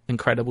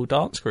incredible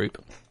dance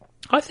group.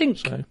 I think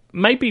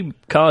maybe,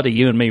 Cardi,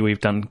 you and me,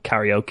 we've done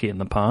karaoke in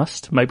the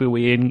past. Maybe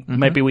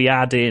we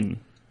add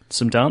in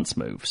some dance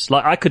moves.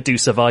 Like, I could do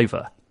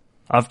Survivor.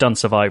 I've done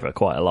Survivor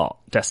quite a lot.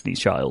 Destiny's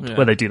Child,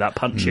 where they do that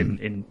punch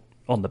in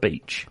on the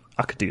beach.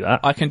 I could do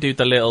that. I can do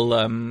the little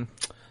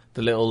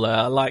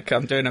like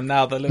I'm doing them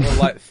now. The little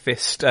like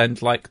fist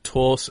and like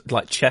torso,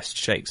 like chest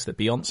shakes that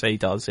Beyonce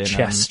does in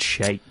chest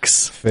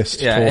shakes.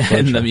 Fist,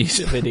 in the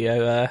music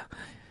video.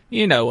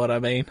 You know what I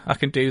mean. I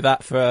can do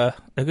that for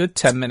a good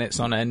 10 minutes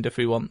on end if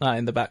we want that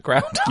in the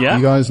background. Yeah,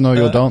 you guys know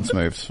your dance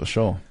moves for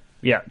sure.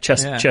 Yeah,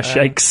 chest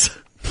shakes.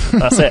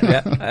 That's it.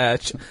 Yeah.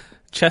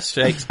 Chest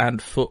shakes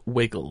and foot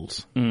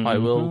wiggles. Mm-hmm. I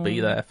will be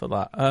there for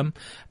that.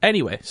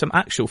 Anyway, some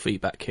actual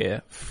feedback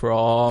here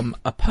from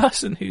a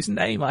person whose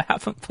name I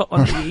haven't put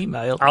on the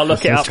email. I'll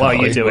look it up while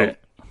you do it.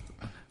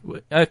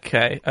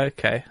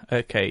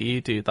 Okay,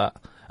 you do that.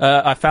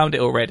 I found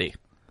it already.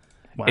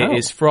 Wow. It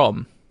is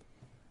from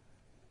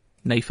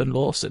Nathan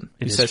Lawson.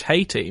 He says,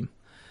 "Hey team,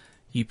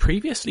 you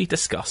previously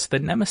discussed the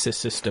Nemesis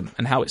system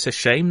and how it's a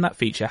shame that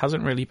feature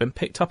hasn't really been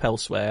picked up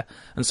elsewhere,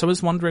 and so I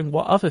was wondering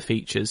what other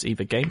features,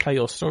 either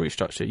gameplay or story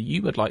structure,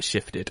 you would like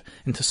shifted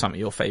into some of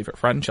your favourite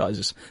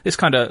franchises." This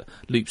kind of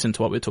loops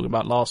into what we were talking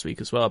about last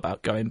week as well,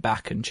 about going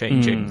back and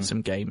changing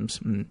some games.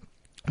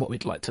 what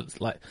we'd like to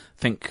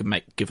think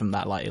could give them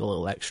that a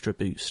little extra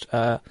boost.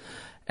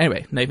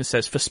 Anyway, Nathan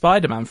says, for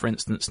Spider-Man, for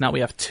instance, now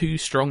we have 2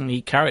 strong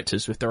lead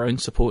characters with their own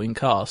supporting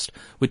cast.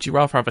 Would you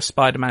rather have a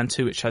Spider-Man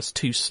 2 which has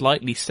 2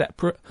 slightly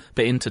separate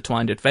but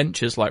intertwined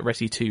adventures like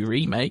Resi 2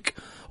 Remake,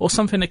 or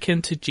something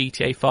akin to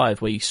GTA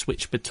 5 where you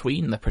switch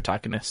between the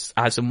protagonists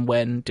as and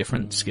when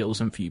different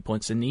skills and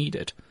viewpoints are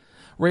needed?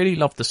 Really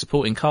love the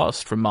supporting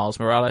cast from Miles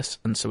Morales,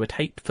 and so would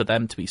hate for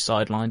them to be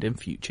sidelined in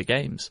future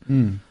games.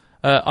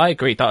 I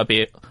agree, that would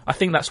be it. I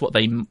think that's what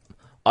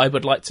I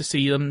would like to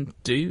see them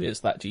do,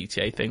 is that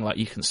GTA thing,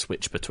 you can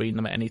switch between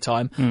them at any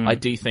time. I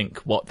do think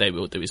what they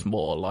will do is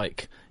more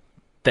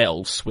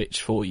they'll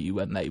switch for you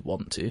when they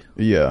want to.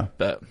 Yeah.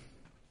 But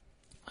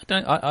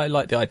I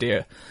like the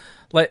idea.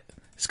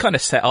 It's kind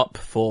of set up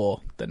for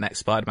the next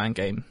Spider-Man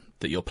game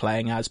that you're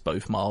playing as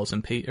both Miles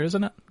and Peter,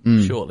 isn't it?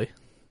 Surely.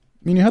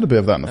 I mean, you had a bit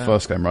of that in the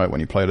first game, right? When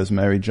you played as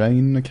Mary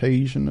Jane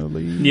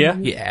occasionally. Yeah.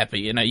 Yeah, but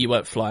you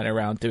weren't flying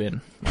around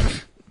doing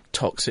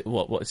toxic,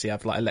 what does he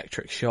have,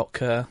 electric shock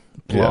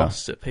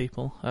blasts at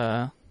people.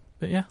 But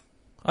yeah,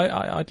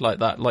 I'd like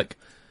that.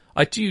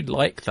 I do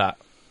like that.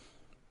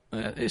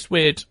 It's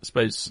weird, I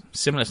suppose,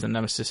 similar to the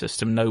Nemesis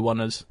system, no one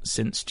has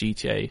since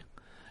GTA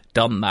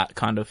done that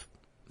kind of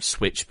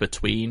switch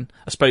between.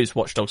 I suppose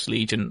Watch Dogs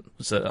Legion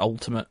was an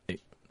ultimate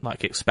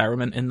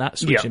experiment in that,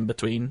 switching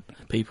between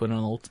people in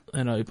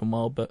an open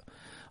world, but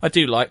I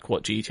do like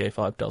what GTA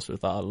 5 does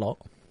with that a lot.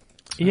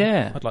 So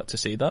yeah. I'd like to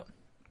see that.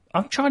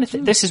 I'm trying to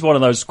think. This is one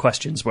of those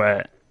questions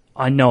where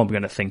I know I'm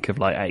going to think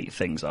of 8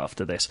 things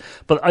after this,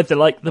 but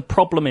the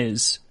problem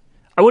is,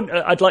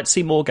 I'd like to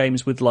see more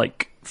games with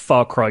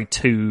Far Cry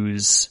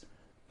 2's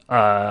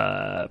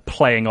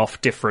playing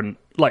off different,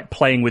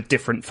 playing with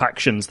different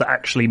factions that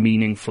actually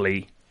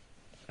meaningfully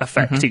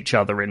affect each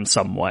other in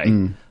some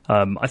way.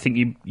 I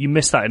think you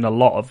miss that in a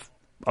lot of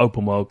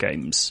open world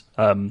games.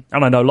 And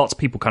I know lots of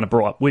people kind of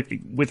brought up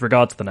with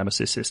regard to the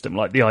Nemesis system,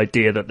 the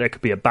idea that there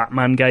could be a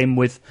Batman game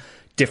with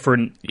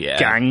different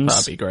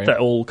gangs that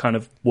all kind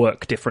of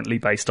work differently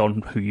based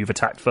on who you've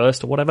attacked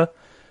first or whatever.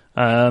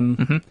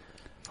 I'm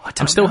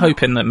still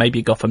hoping that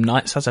maybe Gotham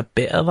Knights has a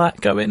bit of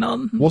that going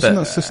on. Wasn't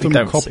that system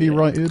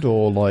copyrighted,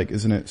 or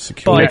isn't it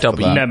secure?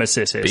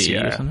 Nemesis is,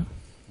 isn't it?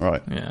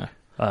 Right. Yeah.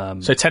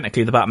 So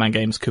technically the Batman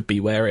games could be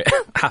where it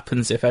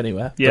happens, if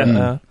anywhere.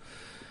 Yeah.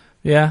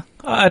 Yeah,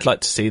 I'd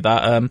like to see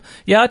that.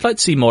 I'd like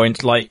to see more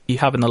into you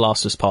have in The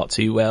Last of Us Part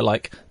 2 where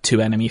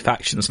 2 enemy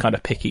factions kind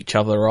of pick each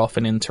other off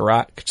and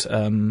interact.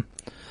 There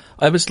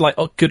was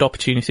good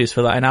opportunities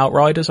for that in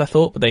Outriders, I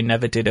thought, but they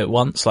never did it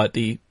once.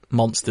 The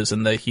monsters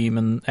and the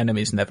human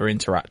enemies never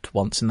interact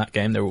once in that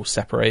game. They're all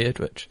separated,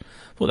 which I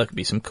thought there could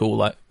be some cool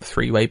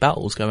 3-way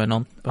battles going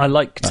on. I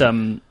liked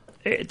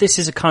this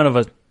is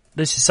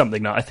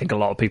something that I think a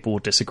lot of people will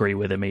disagree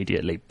with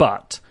immediately,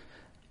 but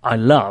I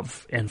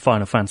love in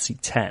Final Fantasy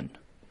X,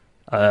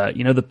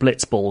 the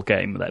Blitzball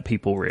game that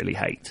people really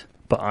hate,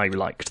 but I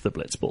liked the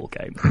Blitzball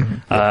game.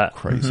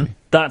 Crazy.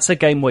 That's a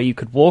game where you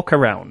could walk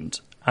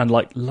around and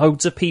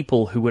loads of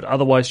people who would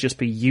otherwise just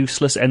be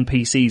useless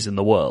NPCs in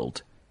the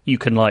world, you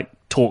can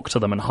talk to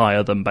them and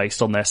hire them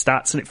based on their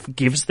stats, and it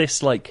gives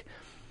this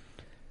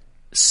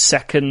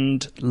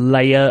second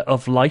layer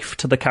of life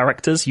to the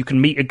characters. You can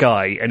meet a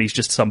guy and he's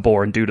just some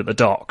boring dude at the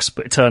docks,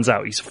 but it turns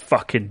out he's a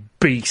fucking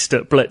beast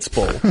at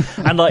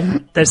Blitzball.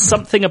 And there's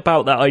something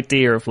about that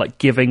idea of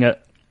giving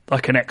it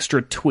an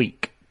extra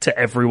tweak to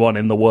everyone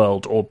in the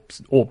world,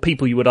 or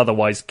people you would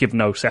otherwise give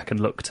no second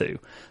look to.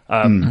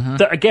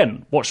 That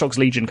again, Watch Dogs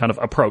Legion kind of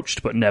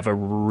approached but never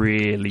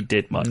really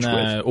did much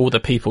with. All the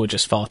people were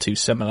just far too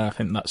similar. I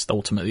think that's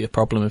ultimately a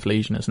problem with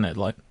Legion, isn't it?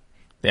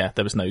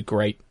 There was no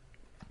great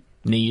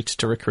need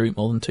to recruit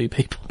more than 2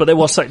 people. But there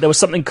was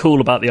something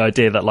cool about the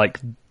idea that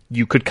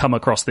you could come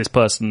across this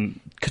person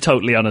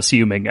totally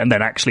unassuming and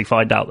then actually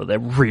find out that they're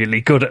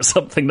really good at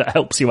something that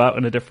helps you out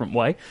in a different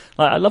way.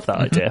 I love that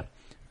idea.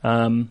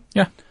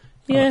 Yeah.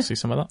 I'd like to see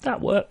some of that.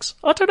 That works.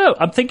 I don't know.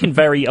 I'm thinking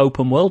very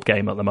open world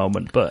game at the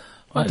moment, but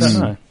I don't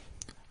know.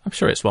 I'm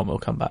sure it's one we'll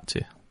come back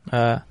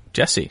to.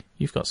 Jesse,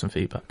 you've got some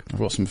feedback. I've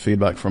got some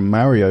feedback from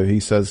Mario. He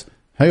says,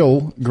 "Hey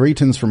all,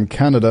 greetings from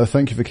Canada.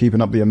 Thank you for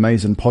keeping up the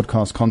amazing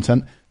podcast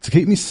content. To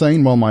keep me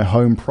sane while my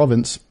home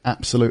province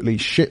absolutely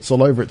shits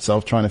all over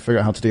itself trying to figure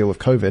out how to deal with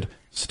COVID,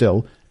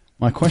 still,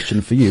 my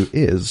question for you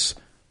is,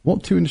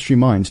 what 2 industry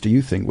minds do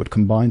you think would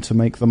combine to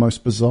make the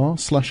most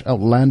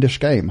bizarre/outlandish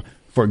game?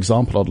 For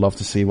example, I'd love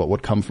to see what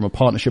would come from a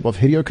partnership of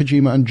Hideo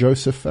Kojima and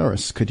Joseph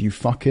Ferris. Could you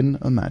fucking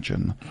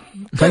imagine?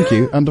 Thank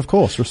you, and of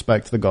course,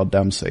 respect the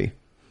goddamn sea."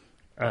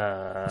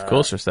 Of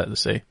course, respect the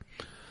sea.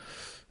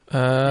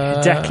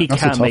 Hideki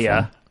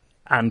Kamiya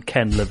and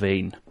Ken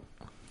Levine.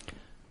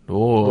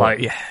 Oh,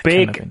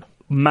 big,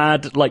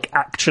 mad,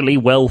 actually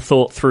well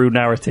thought through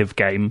narrative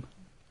game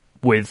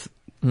with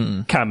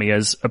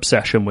Kamiya's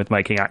obsession with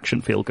making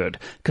action feel good.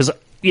 Because,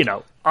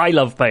 I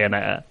love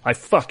Bayonetta. I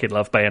fucking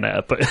love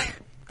Bayonetta, but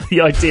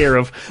the idea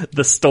of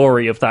the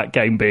story of that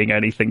game being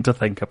anything to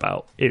think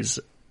about is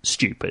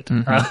stupid.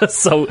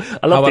 So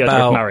I love the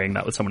idea of marrying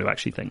that with someone who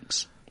actually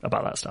thinks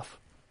about that stuff.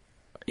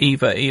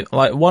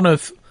 One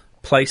of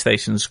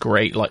PlayStation's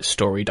great, like,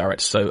 story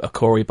director, so a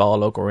Cory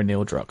Barlog or a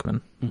Neil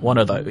Druckmann. One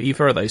of those.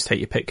 Either of those, take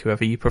your pick,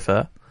 whoever you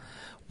prefer.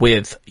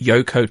 With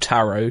Yoko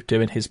Taro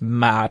doing his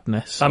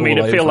madness. I mean,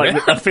 I feel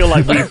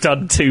like we've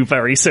done two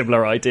very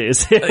similar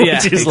ideas here. Yeah,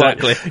 which is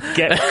exactly. Like,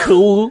 get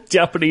cool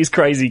Japanese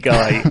crazy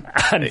guy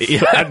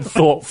and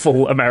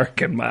thoughtful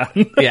American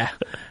man. Yeah.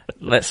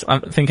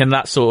 I'm thinking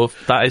that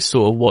is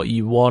sort of what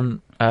you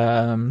want.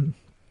 I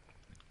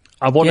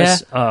want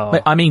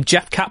to. I mean,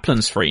 Jeff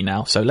Kaplan's free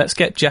now, so let's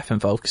get Jeff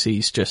involved because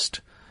he's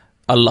just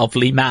a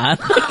lovely man,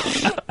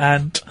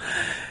 and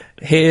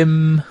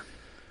him.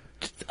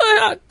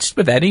 Just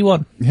with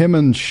anyone. Him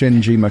and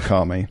Shinji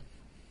Mikami.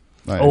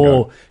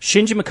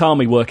 Shinji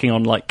Mikami working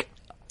on like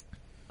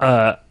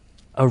a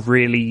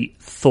really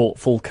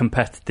thoughtful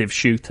competitive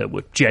shooter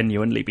would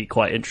genuinely be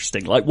quite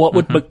interesting. Like, what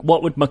would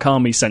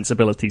Mikami's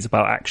sensibilities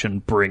about action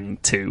bring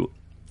to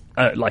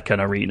like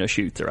an arena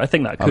shooter? I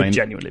think that could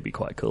genuinely be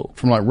quite cool.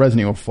 From like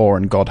Resident Evil 4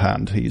 and God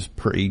Hand, he's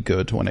pretty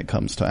good when it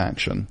comes to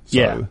action.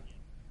 So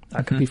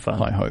that could be fun.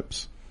 High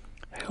hopes.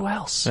 Who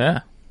else?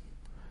 Yeah.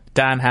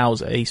 Dan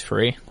Houser, he's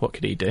free. What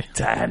could he do?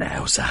 Dan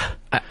Houser.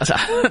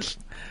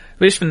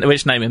 We're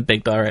just naming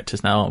big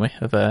directors now, aren't we?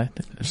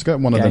 Just get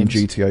one of them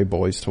GTA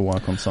boys to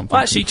work on something.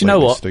 Well, actually, do you know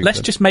what? Stupid.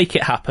 Let's just make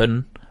it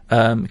happen.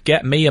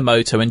 Get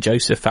Miyamoto and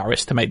Joseph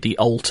Fares to make the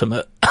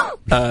ultimate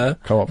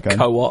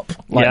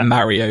co-op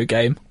Mario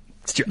game.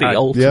 The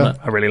ultimate. Yeah.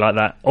 I really like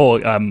that. Or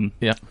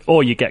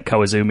you get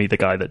Koizumi, the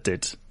guy that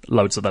did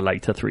loads of the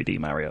later 3D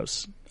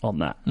Marios, on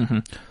that. Mm-hmm.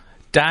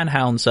 Dan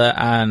Houser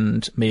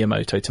and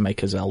Miyamoto to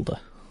make a Zelda.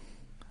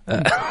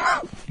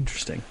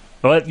 Interesting.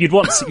 Well, you'd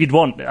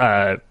want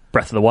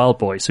Breath of the Wild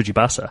boy,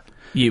 Tsujibasa.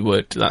 You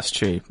would, that's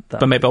true.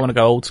 But maybe I want to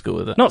go old school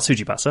with it. Not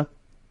Tsujibasa.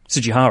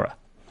 Tsujihara.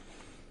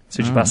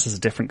 Tsujibasa's a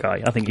different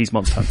guy. I think he's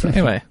Monster Hunter.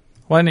 Anyway,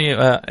 why don't you,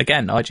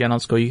 again,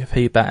 IGN_UK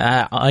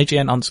feedback,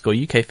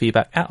 IGN_UK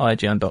feedback at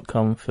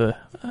IGN.com for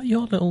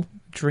your little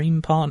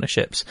dream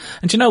partnerships.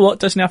 And do you know what?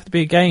 Doesn't have to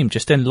be a game,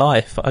 just in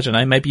life. I don't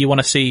know, maybe you want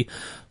to see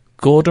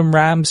Gordon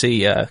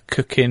Ramsay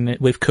cooking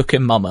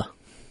Mama.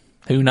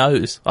 Who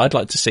knows? I'd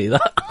like to see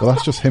that. Well,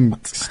 that's just him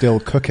still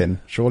cooking.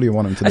 Surely you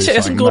want him to do something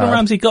hasn't Gordon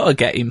Ramsay got a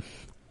game?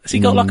 Has he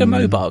got like a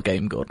mobile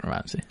game, Gordon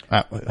Ramsay?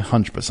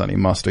 100% he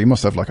must do. He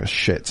must have like a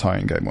shit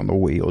tying game on the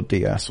Wii or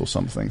DS or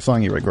something.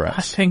 Something he regrets.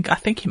 I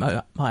think he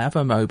might have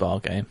a mobile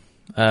game.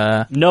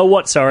 No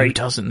what? Sorry. Who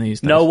doesn't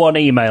these days? No one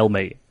email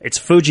me. It's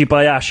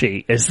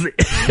Fujibayashi. He's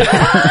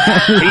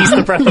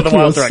the Breath of the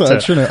Wild director.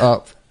 Searching it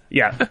up.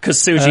 Yeah, because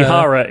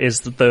Tsujihara is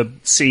the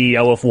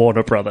CEO of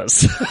Warner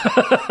Brothers.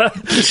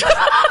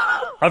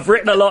 I've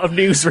written a lot of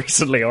news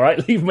recently, all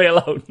right? Leave me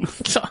alone.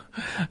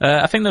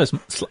 I think there was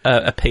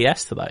a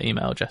PS to that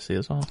email, Jesse,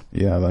 as well.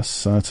 Yeah, there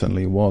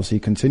certainly was. He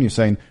continues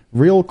saying,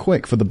 real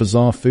quick for the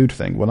bizarre food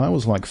thing. When I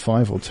was like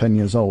 5 or 10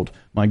 years old,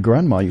 my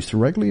grandma used to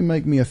regularly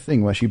make me a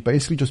thing where she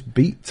basically just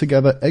beat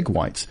together egg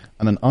whites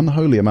and an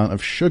unholy amount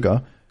of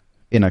sugar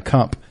in a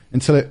cup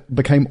until it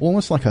became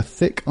almost like a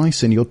thick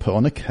icing you'd put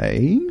on a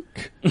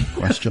cake?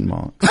 Question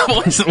mark.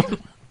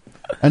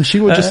 And she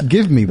would just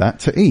give me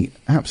that to eat.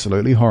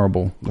 Absolutely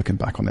horrible, looking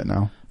back on it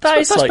now.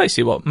 That's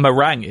basically what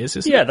meringue is,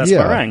 isn't it? Yeah, that's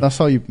meringue. That's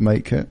how you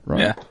make it, right?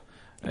 Yeah.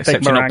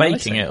 Except you're not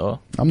baking it, or...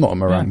 I'm not a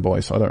meringue boy,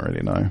 so I don't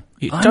really know.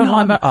 You don't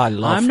like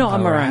meringue? I'm not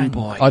a meringue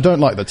boy. I don't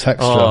like the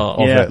texture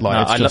of it.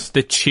 Like, I love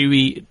the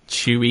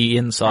chewy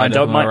inside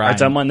of meringue. I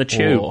don't mind the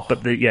chew,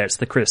 but it's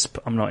the crisp.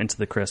 I'm not into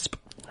the crisp.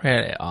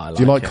 Really? Do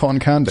you like cotton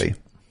candy?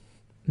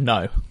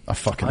 No. I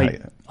fucking hate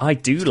it. I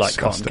do like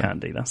cotton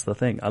candy. That's the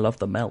thing. I love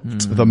the melt.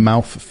 The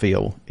mouth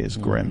feel is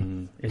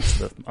grim.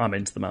 I'm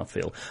into the mouth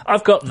feel.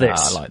 I've got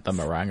this. I like the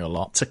meringue a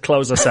lot. To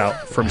close us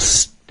out from,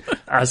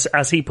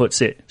 as he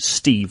puts it,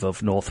 Steve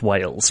of North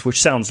Wales,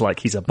 which sounds like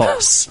he's a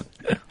boss.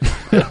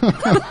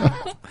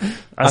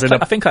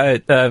 I think I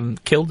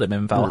killed him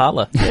in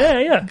Valhalla.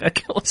 Yeah. I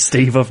killed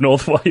Steve of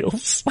North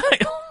Wales.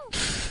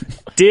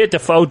 Dear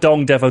Defoe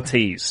Dong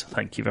devotees,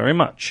 thank you very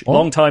much.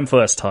 Long time,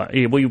 first time.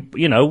 We're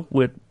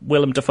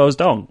Willem Dafoe's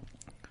Dong.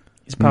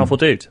 He's a powerful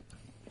dude.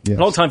 Yes.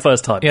 Long time,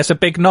 first time. He has a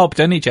big knob,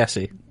 doesn't he,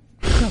 Jesse?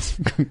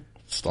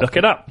 Look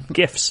it up.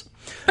 GIFs.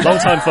 Long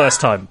time,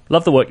 first time.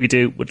 Love the work you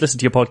do. Would listen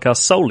to your podcast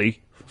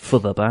solely for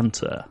the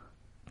banter.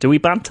 Do we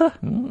banter?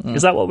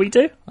 Is that what we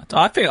do?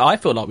 I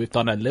feel like we've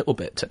done a little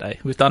bit today.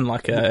 We've done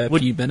like a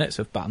few minutes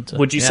of banter.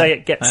 Would you say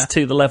it gets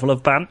to the level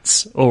of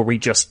bants, or are we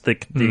just the?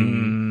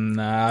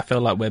 Nah, I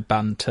feel like we're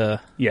banter.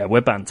 Yeah,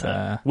 we're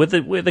banter. With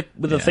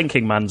the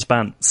thinking man's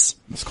bants.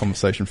 This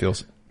conversation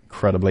feels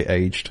incredibly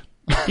aged.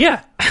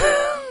 Yeah.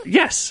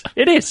 Yes,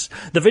 it is.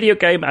 The video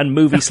game and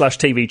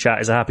movie/TV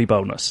chat is a happy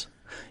bonus.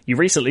 You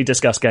recently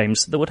discussed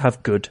games that would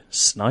have good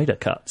Snyder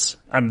cuts.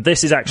 And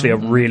this is actually a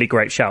really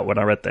great shout when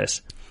I read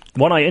this.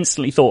 One I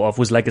instantly thought of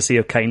was Legacy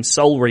of Kain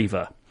Soul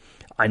Reaver.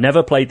 I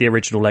never played the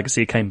original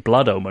Legacy of Kain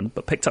Blood Omen,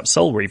 but picked up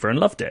Soul Reaver and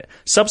loved it.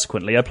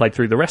 Subsequently, I played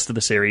through the rest of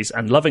the series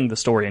and loving the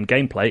story and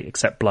gameplay,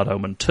 except Blood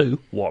Omen 2.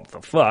 What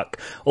the fuck?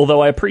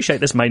 Although I appreciate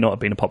this may not have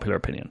been a popular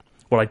opinion.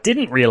 What I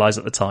didn't realise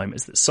at the time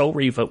is that Soul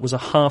Reaver was a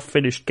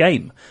half-finished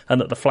game,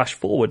 and that the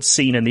flash-forward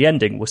scene in the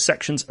ending were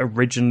sections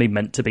originally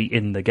meant to be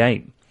in the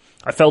game.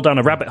 I fell down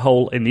a rabbit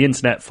hole in the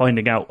internet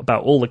finding out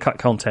about all the cut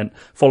content,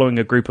 following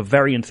a group of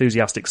very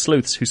enthusiastic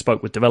sleuths who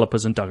spoke with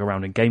developers and dug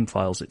around in game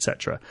files,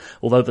 etc.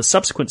 Although the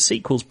subsequent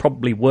sequels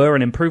probably were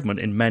an improvement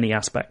in many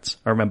aspects.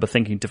 I remember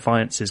thinking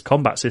Defiance's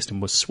combat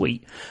system was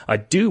sweet. I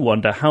do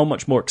wonder how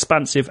much more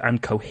expansive and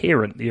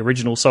coherent the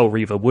original Soul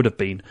Reaver would have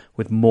been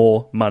with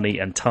more money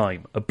and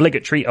time.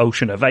 Obligatory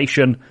ocean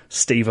ovation,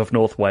 Steve of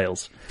North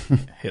Wales.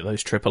 Hit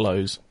those triple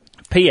O's.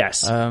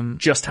 P.S.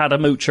 Just had a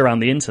mooch around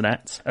the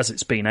internet, as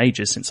it's been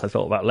ages since I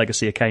thought about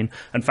Legacy of Kain,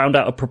 and found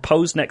out a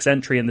proposed next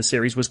entry in the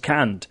series was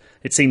canned.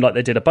 It seemed like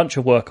they did a bunch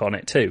of work on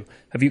it too.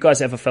 Have you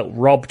guys ever felt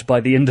robbed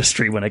by the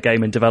industry when a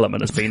game in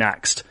development has been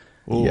axed?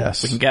 Ooh,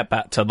 yes. We can get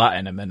back to that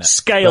in a minute.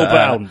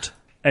 Scalebound.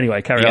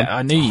 Anyway, carry on.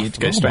 I knew you'd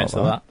go straight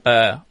to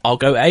that. I'll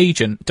go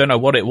Agent. Don't know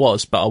what it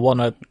was, but I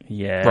want a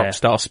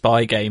Rockstar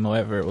Spy game or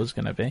whatever it was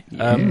going to be.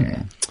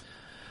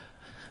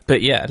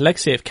 But yeah,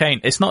 Legacy of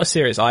Kain, it's not a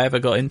series I ever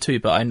got into,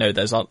 but I know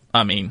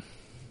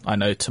I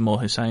know Timur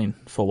Hussein,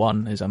 for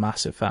one, is a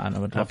massive fan. I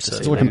would love to see it.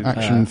 It's like an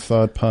action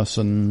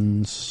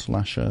third-person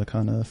slasher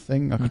kind of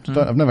thing.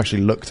 I've never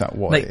actually looked at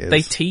what it is.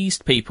 They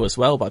teased people as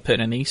well by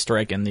putting an Easter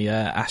egg in the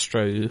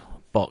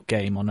Astrobot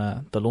game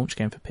on the launch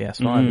game for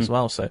PS5 as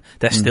well, so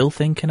they're still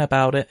thinking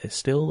about it. It's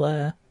still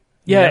there.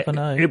 You never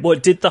know.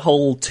 It did the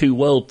whole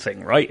two-world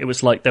thing, right? It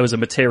was like there was a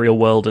material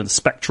world and a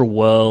spectral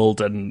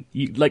world, and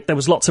there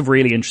was lots of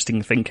really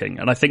interesting thinking.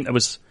 And I think there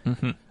was...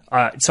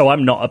 so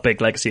I'm not a big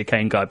Legacy of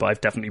Kain guy, but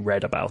I've definitely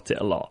read about it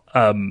a lot.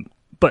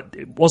 But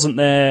wasn't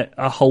there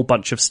a whole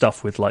bunch of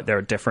stuff with, there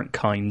are different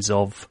kinds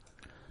of...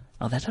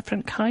 Are there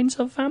different kinds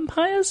of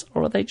vampires?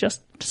 Or are they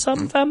just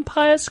some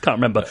vampires? Can't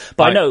remember.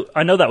 But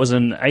I know that was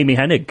Amy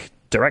Hennig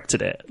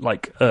directed it,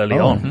 early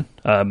on.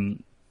 Is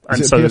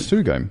it a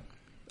PS2 game?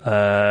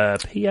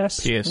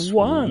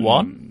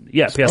 PS1.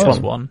 Yeah,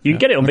 PS1. You can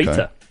get it on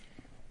Vita.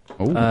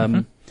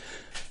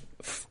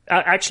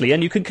 Actually,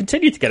 and you can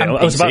continue to get it.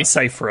 I was about to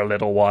say for a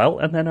little while,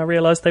 and then I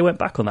realised they went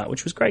back on that,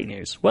 which was great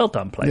news. Well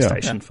done,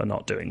 PlayStation, for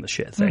not doing the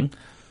shit thing.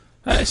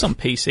 It's on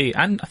PC,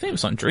 and I think it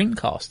was on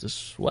Dreamcast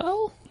as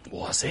well.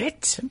 Was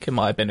it? I think it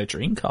might have been a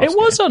Dreamcast. It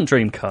was on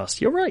Dreamcast,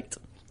 you're right.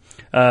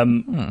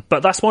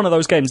 But that's one of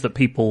those games that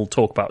people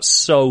talk about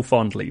so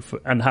fondly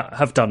and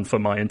have done for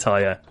my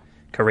entire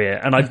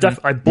career, and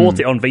I bought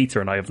it on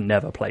Vita and I have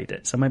never played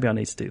it, so maybe I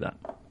need to do that.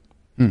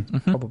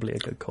 Probably a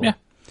good call. Yeah,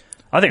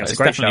 I think it's a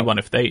great definitely shout. one.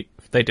 If they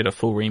did a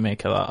full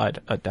remake of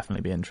that, I'd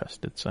definitely be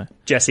interested. So,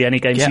 Jesse, any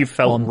games you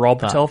felt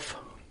robbed of?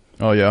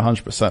 Oh yeah,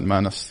 100%,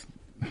 man. It's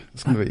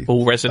gonna be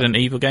all Resident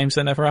Evil games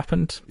that never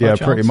happened. Yeah,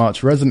 pretty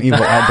much. Resident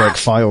Evil Outbreak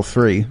File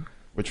 3,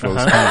 which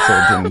was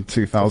cancelled in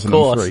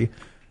 2003.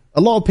 A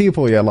lot of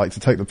people, like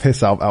to take the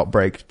piss out of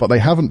Outbreak, but they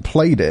haven't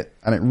played it,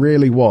 and it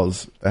really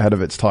was ahead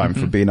of its time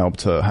for being able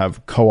to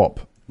have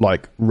co-op,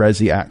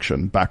 Resi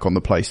action back on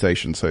the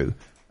PlayStation 2.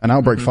 And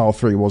Outbreak File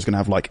 3 was going to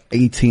have,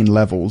 18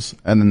 levels,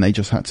 and then they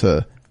just had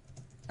to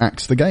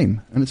axe the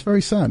game. And it's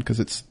very sad,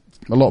 because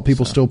a lot of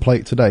people still play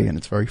it today, and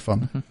it's very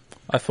fun.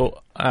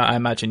 I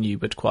imagine you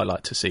would quite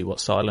like to see what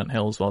Silent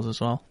Hills was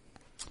as well.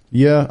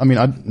 Yeah, I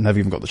never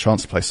even got the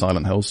chance to play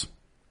Silent Hills.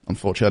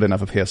 Unfortunately, I didn't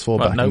have a PS4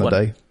 back in the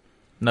day.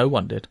 No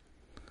one did.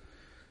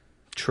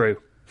 True.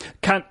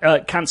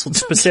 Cancelled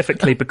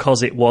specifically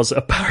because it was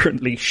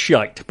apparently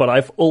shite, but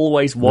I've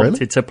always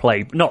wanted to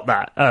play... Not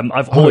that.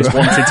 I've always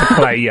wanted to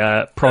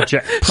play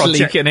Project...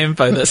 Leaking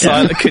info that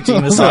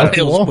Kojima Silent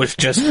Hills was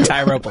just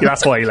terrible.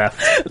 That's why he left.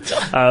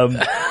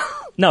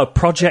 No,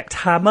 Project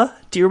Hammer.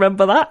 Do you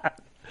remember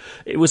that?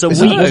 It was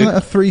wasn't it a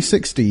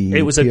 360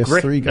 It was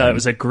PS3 game? No, it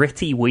was a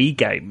gritty Wii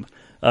game.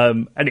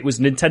 And it was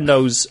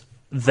Nintendo's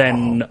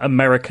then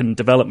American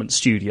development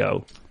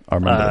studio. I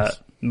remember this.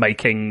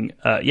 Making,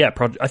 I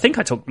think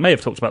I may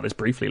have talked about this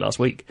briefly last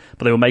week,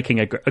 but they were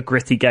making a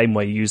gritty game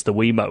where you used the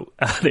Wiimote,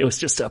 and it was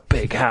just a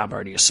big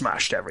hammer and you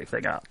smashed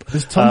everything up.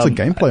 There's tons of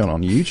gameplay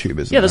on YouTube,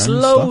 isn't there? Yeah, there's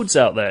loads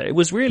out there. It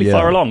was really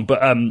far along,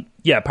 but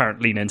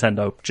apparently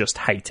Nintendo just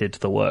hated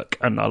the work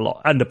and a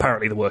lot, and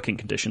apparently the working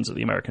conditions at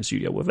the American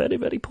studio were very,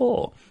 very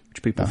poor,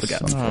 which people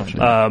forget.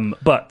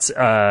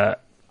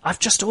 I've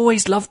just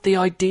always loved the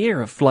idea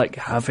of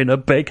having a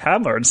big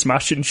hammer and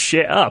smashing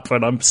shit up,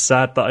 and I'm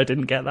sad that I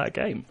didn't get that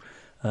game.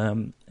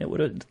 It would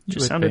have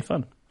just sounded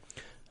fun.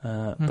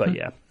 But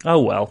yeah.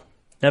 Oh well.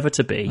 Never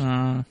to be.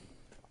 I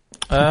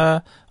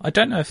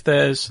don't know if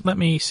there's... Let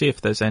me see if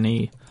there's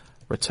any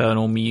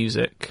Returnal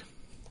music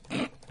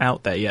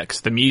out there yet, because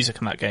the music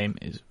in that game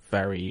is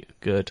very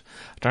good.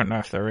 I don't know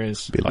if there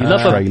is. You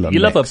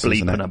love a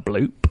bleep and a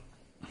bloop.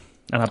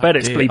 And I bet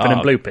it's bleeping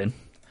and blooping.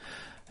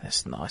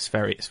 It's nice.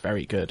 It's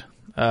very good.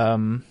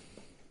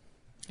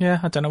 Yeah,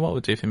 I don't know what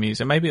we'll do for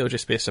music. Maybe it'll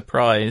just be a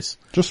surprise.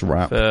 Just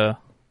rap.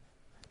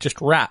 Just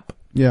rap.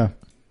 Yeah.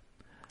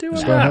 Go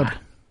ahead.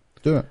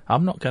 Do it.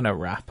 I'm not going to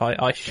rap.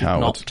 I should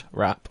not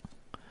rap.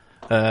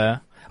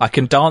 I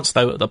can dance,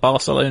 though, at the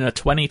Barcelona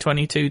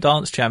 2022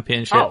 Dance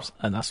Championships,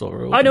 and that's what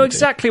we're all I know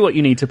exactly what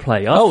you need to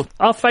play.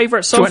 Our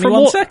favourite song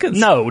 21 seconds.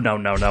 No.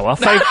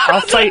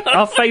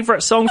 Our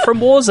favourite song from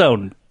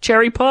Warzone,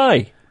 Cherry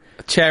Pie.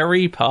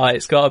 Cherry Pie,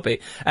 it's got to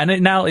be. And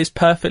it now is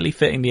perfectly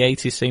fitting the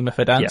 80s theme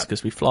for dance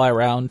because we fly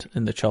around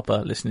in the chopper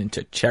listening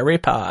to Cherry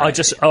Pie. I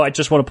just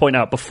want to point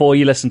out, before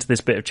you listen to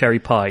this bit of Cherry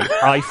Pie,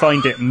 I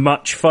find it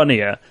much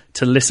funnier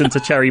to listen to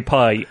Cherry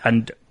Pie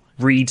and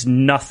read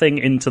nothing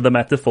into the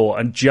metaphor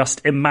and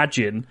just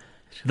imagine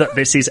that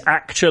this is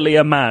actually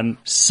a man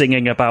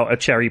singing about a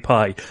cherry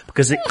pie,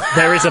 because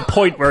there is a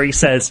point where he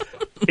says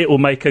it will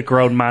make a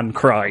grown man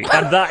cry,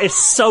 and that is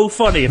so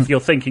funny if you're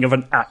thinking of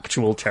an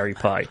actual cherry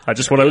pie. I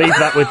just want to leave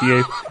that with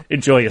you.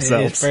 Enjoy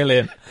yourselves. It's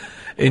brilliant.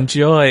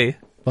 Enjoy.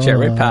 Bye.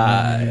 Cherry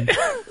pie.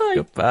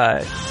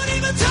 Goodbye.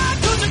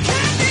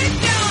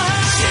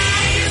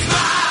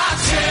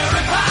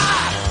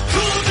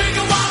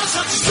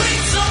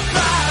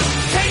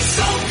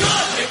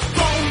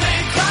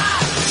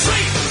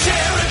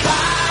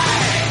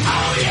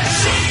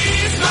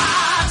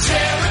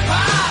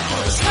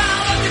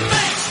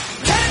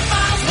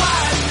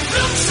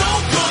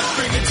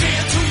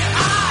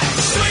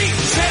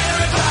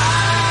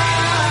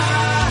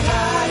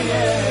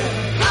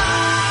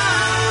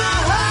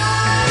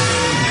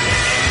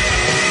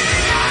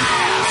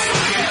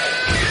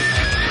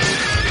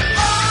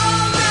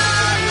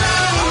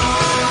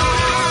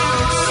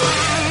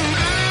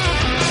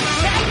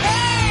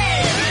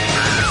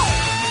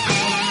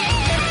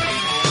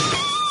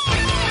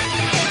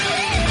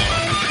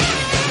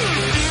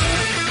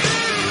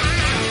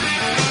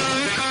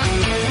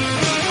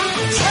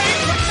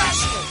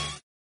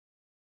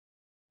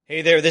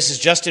 Hey there, this is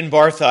Justin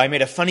Bartha. I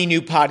made a funny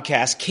new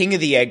podcast, King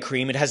of the Egg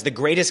Cream. It has the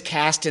greatest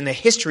cast in the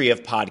history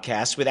of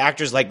podcasts with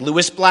actors like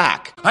Louis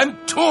Black. I'm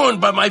torn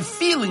by my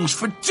feelings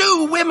for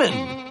two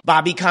women.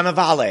 Bobby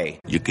Cannavale.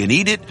 You can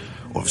eat it,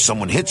 or if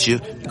someone hits you,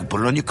 you can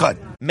put it on your cut.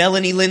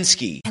 Melanie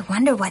Linsky. I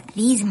wonder what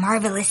these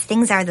marvelous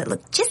things are that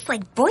look just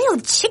like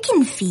boiled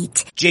chicken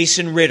feet.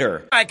 Jason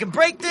Ritter. I can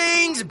break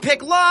things and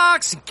pick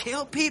locks and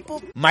kill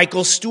people.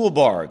 Michael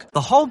Stuhlbarg.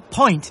 The whole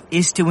point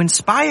is to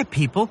inspire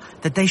people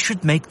that they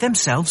should make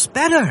themselves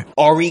better.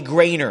 Ari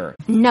Grainer.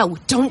 No,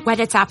 don't whet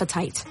its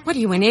appetite. What are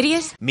you, an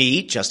idiot?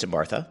 Me, Justin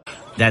Bartha.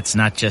 That's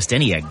not just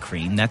any egg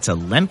cream, that's a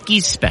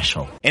Lemke's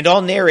special. And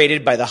all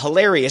narrated by the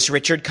hilarious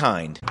Richard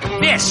Kind.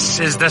 This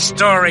is the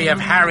story of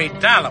Harry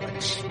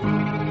Dalowitz,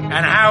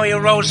 and how he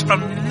rose from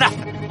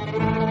nothing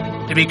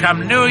to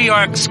become New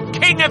York's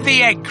King of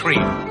the Egg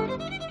Cream.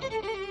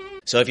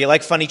 So if you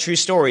like funny true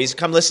stories,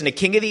 come listen to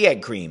King of the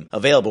Egg Cream,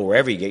 available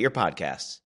wherever you get your podcasts.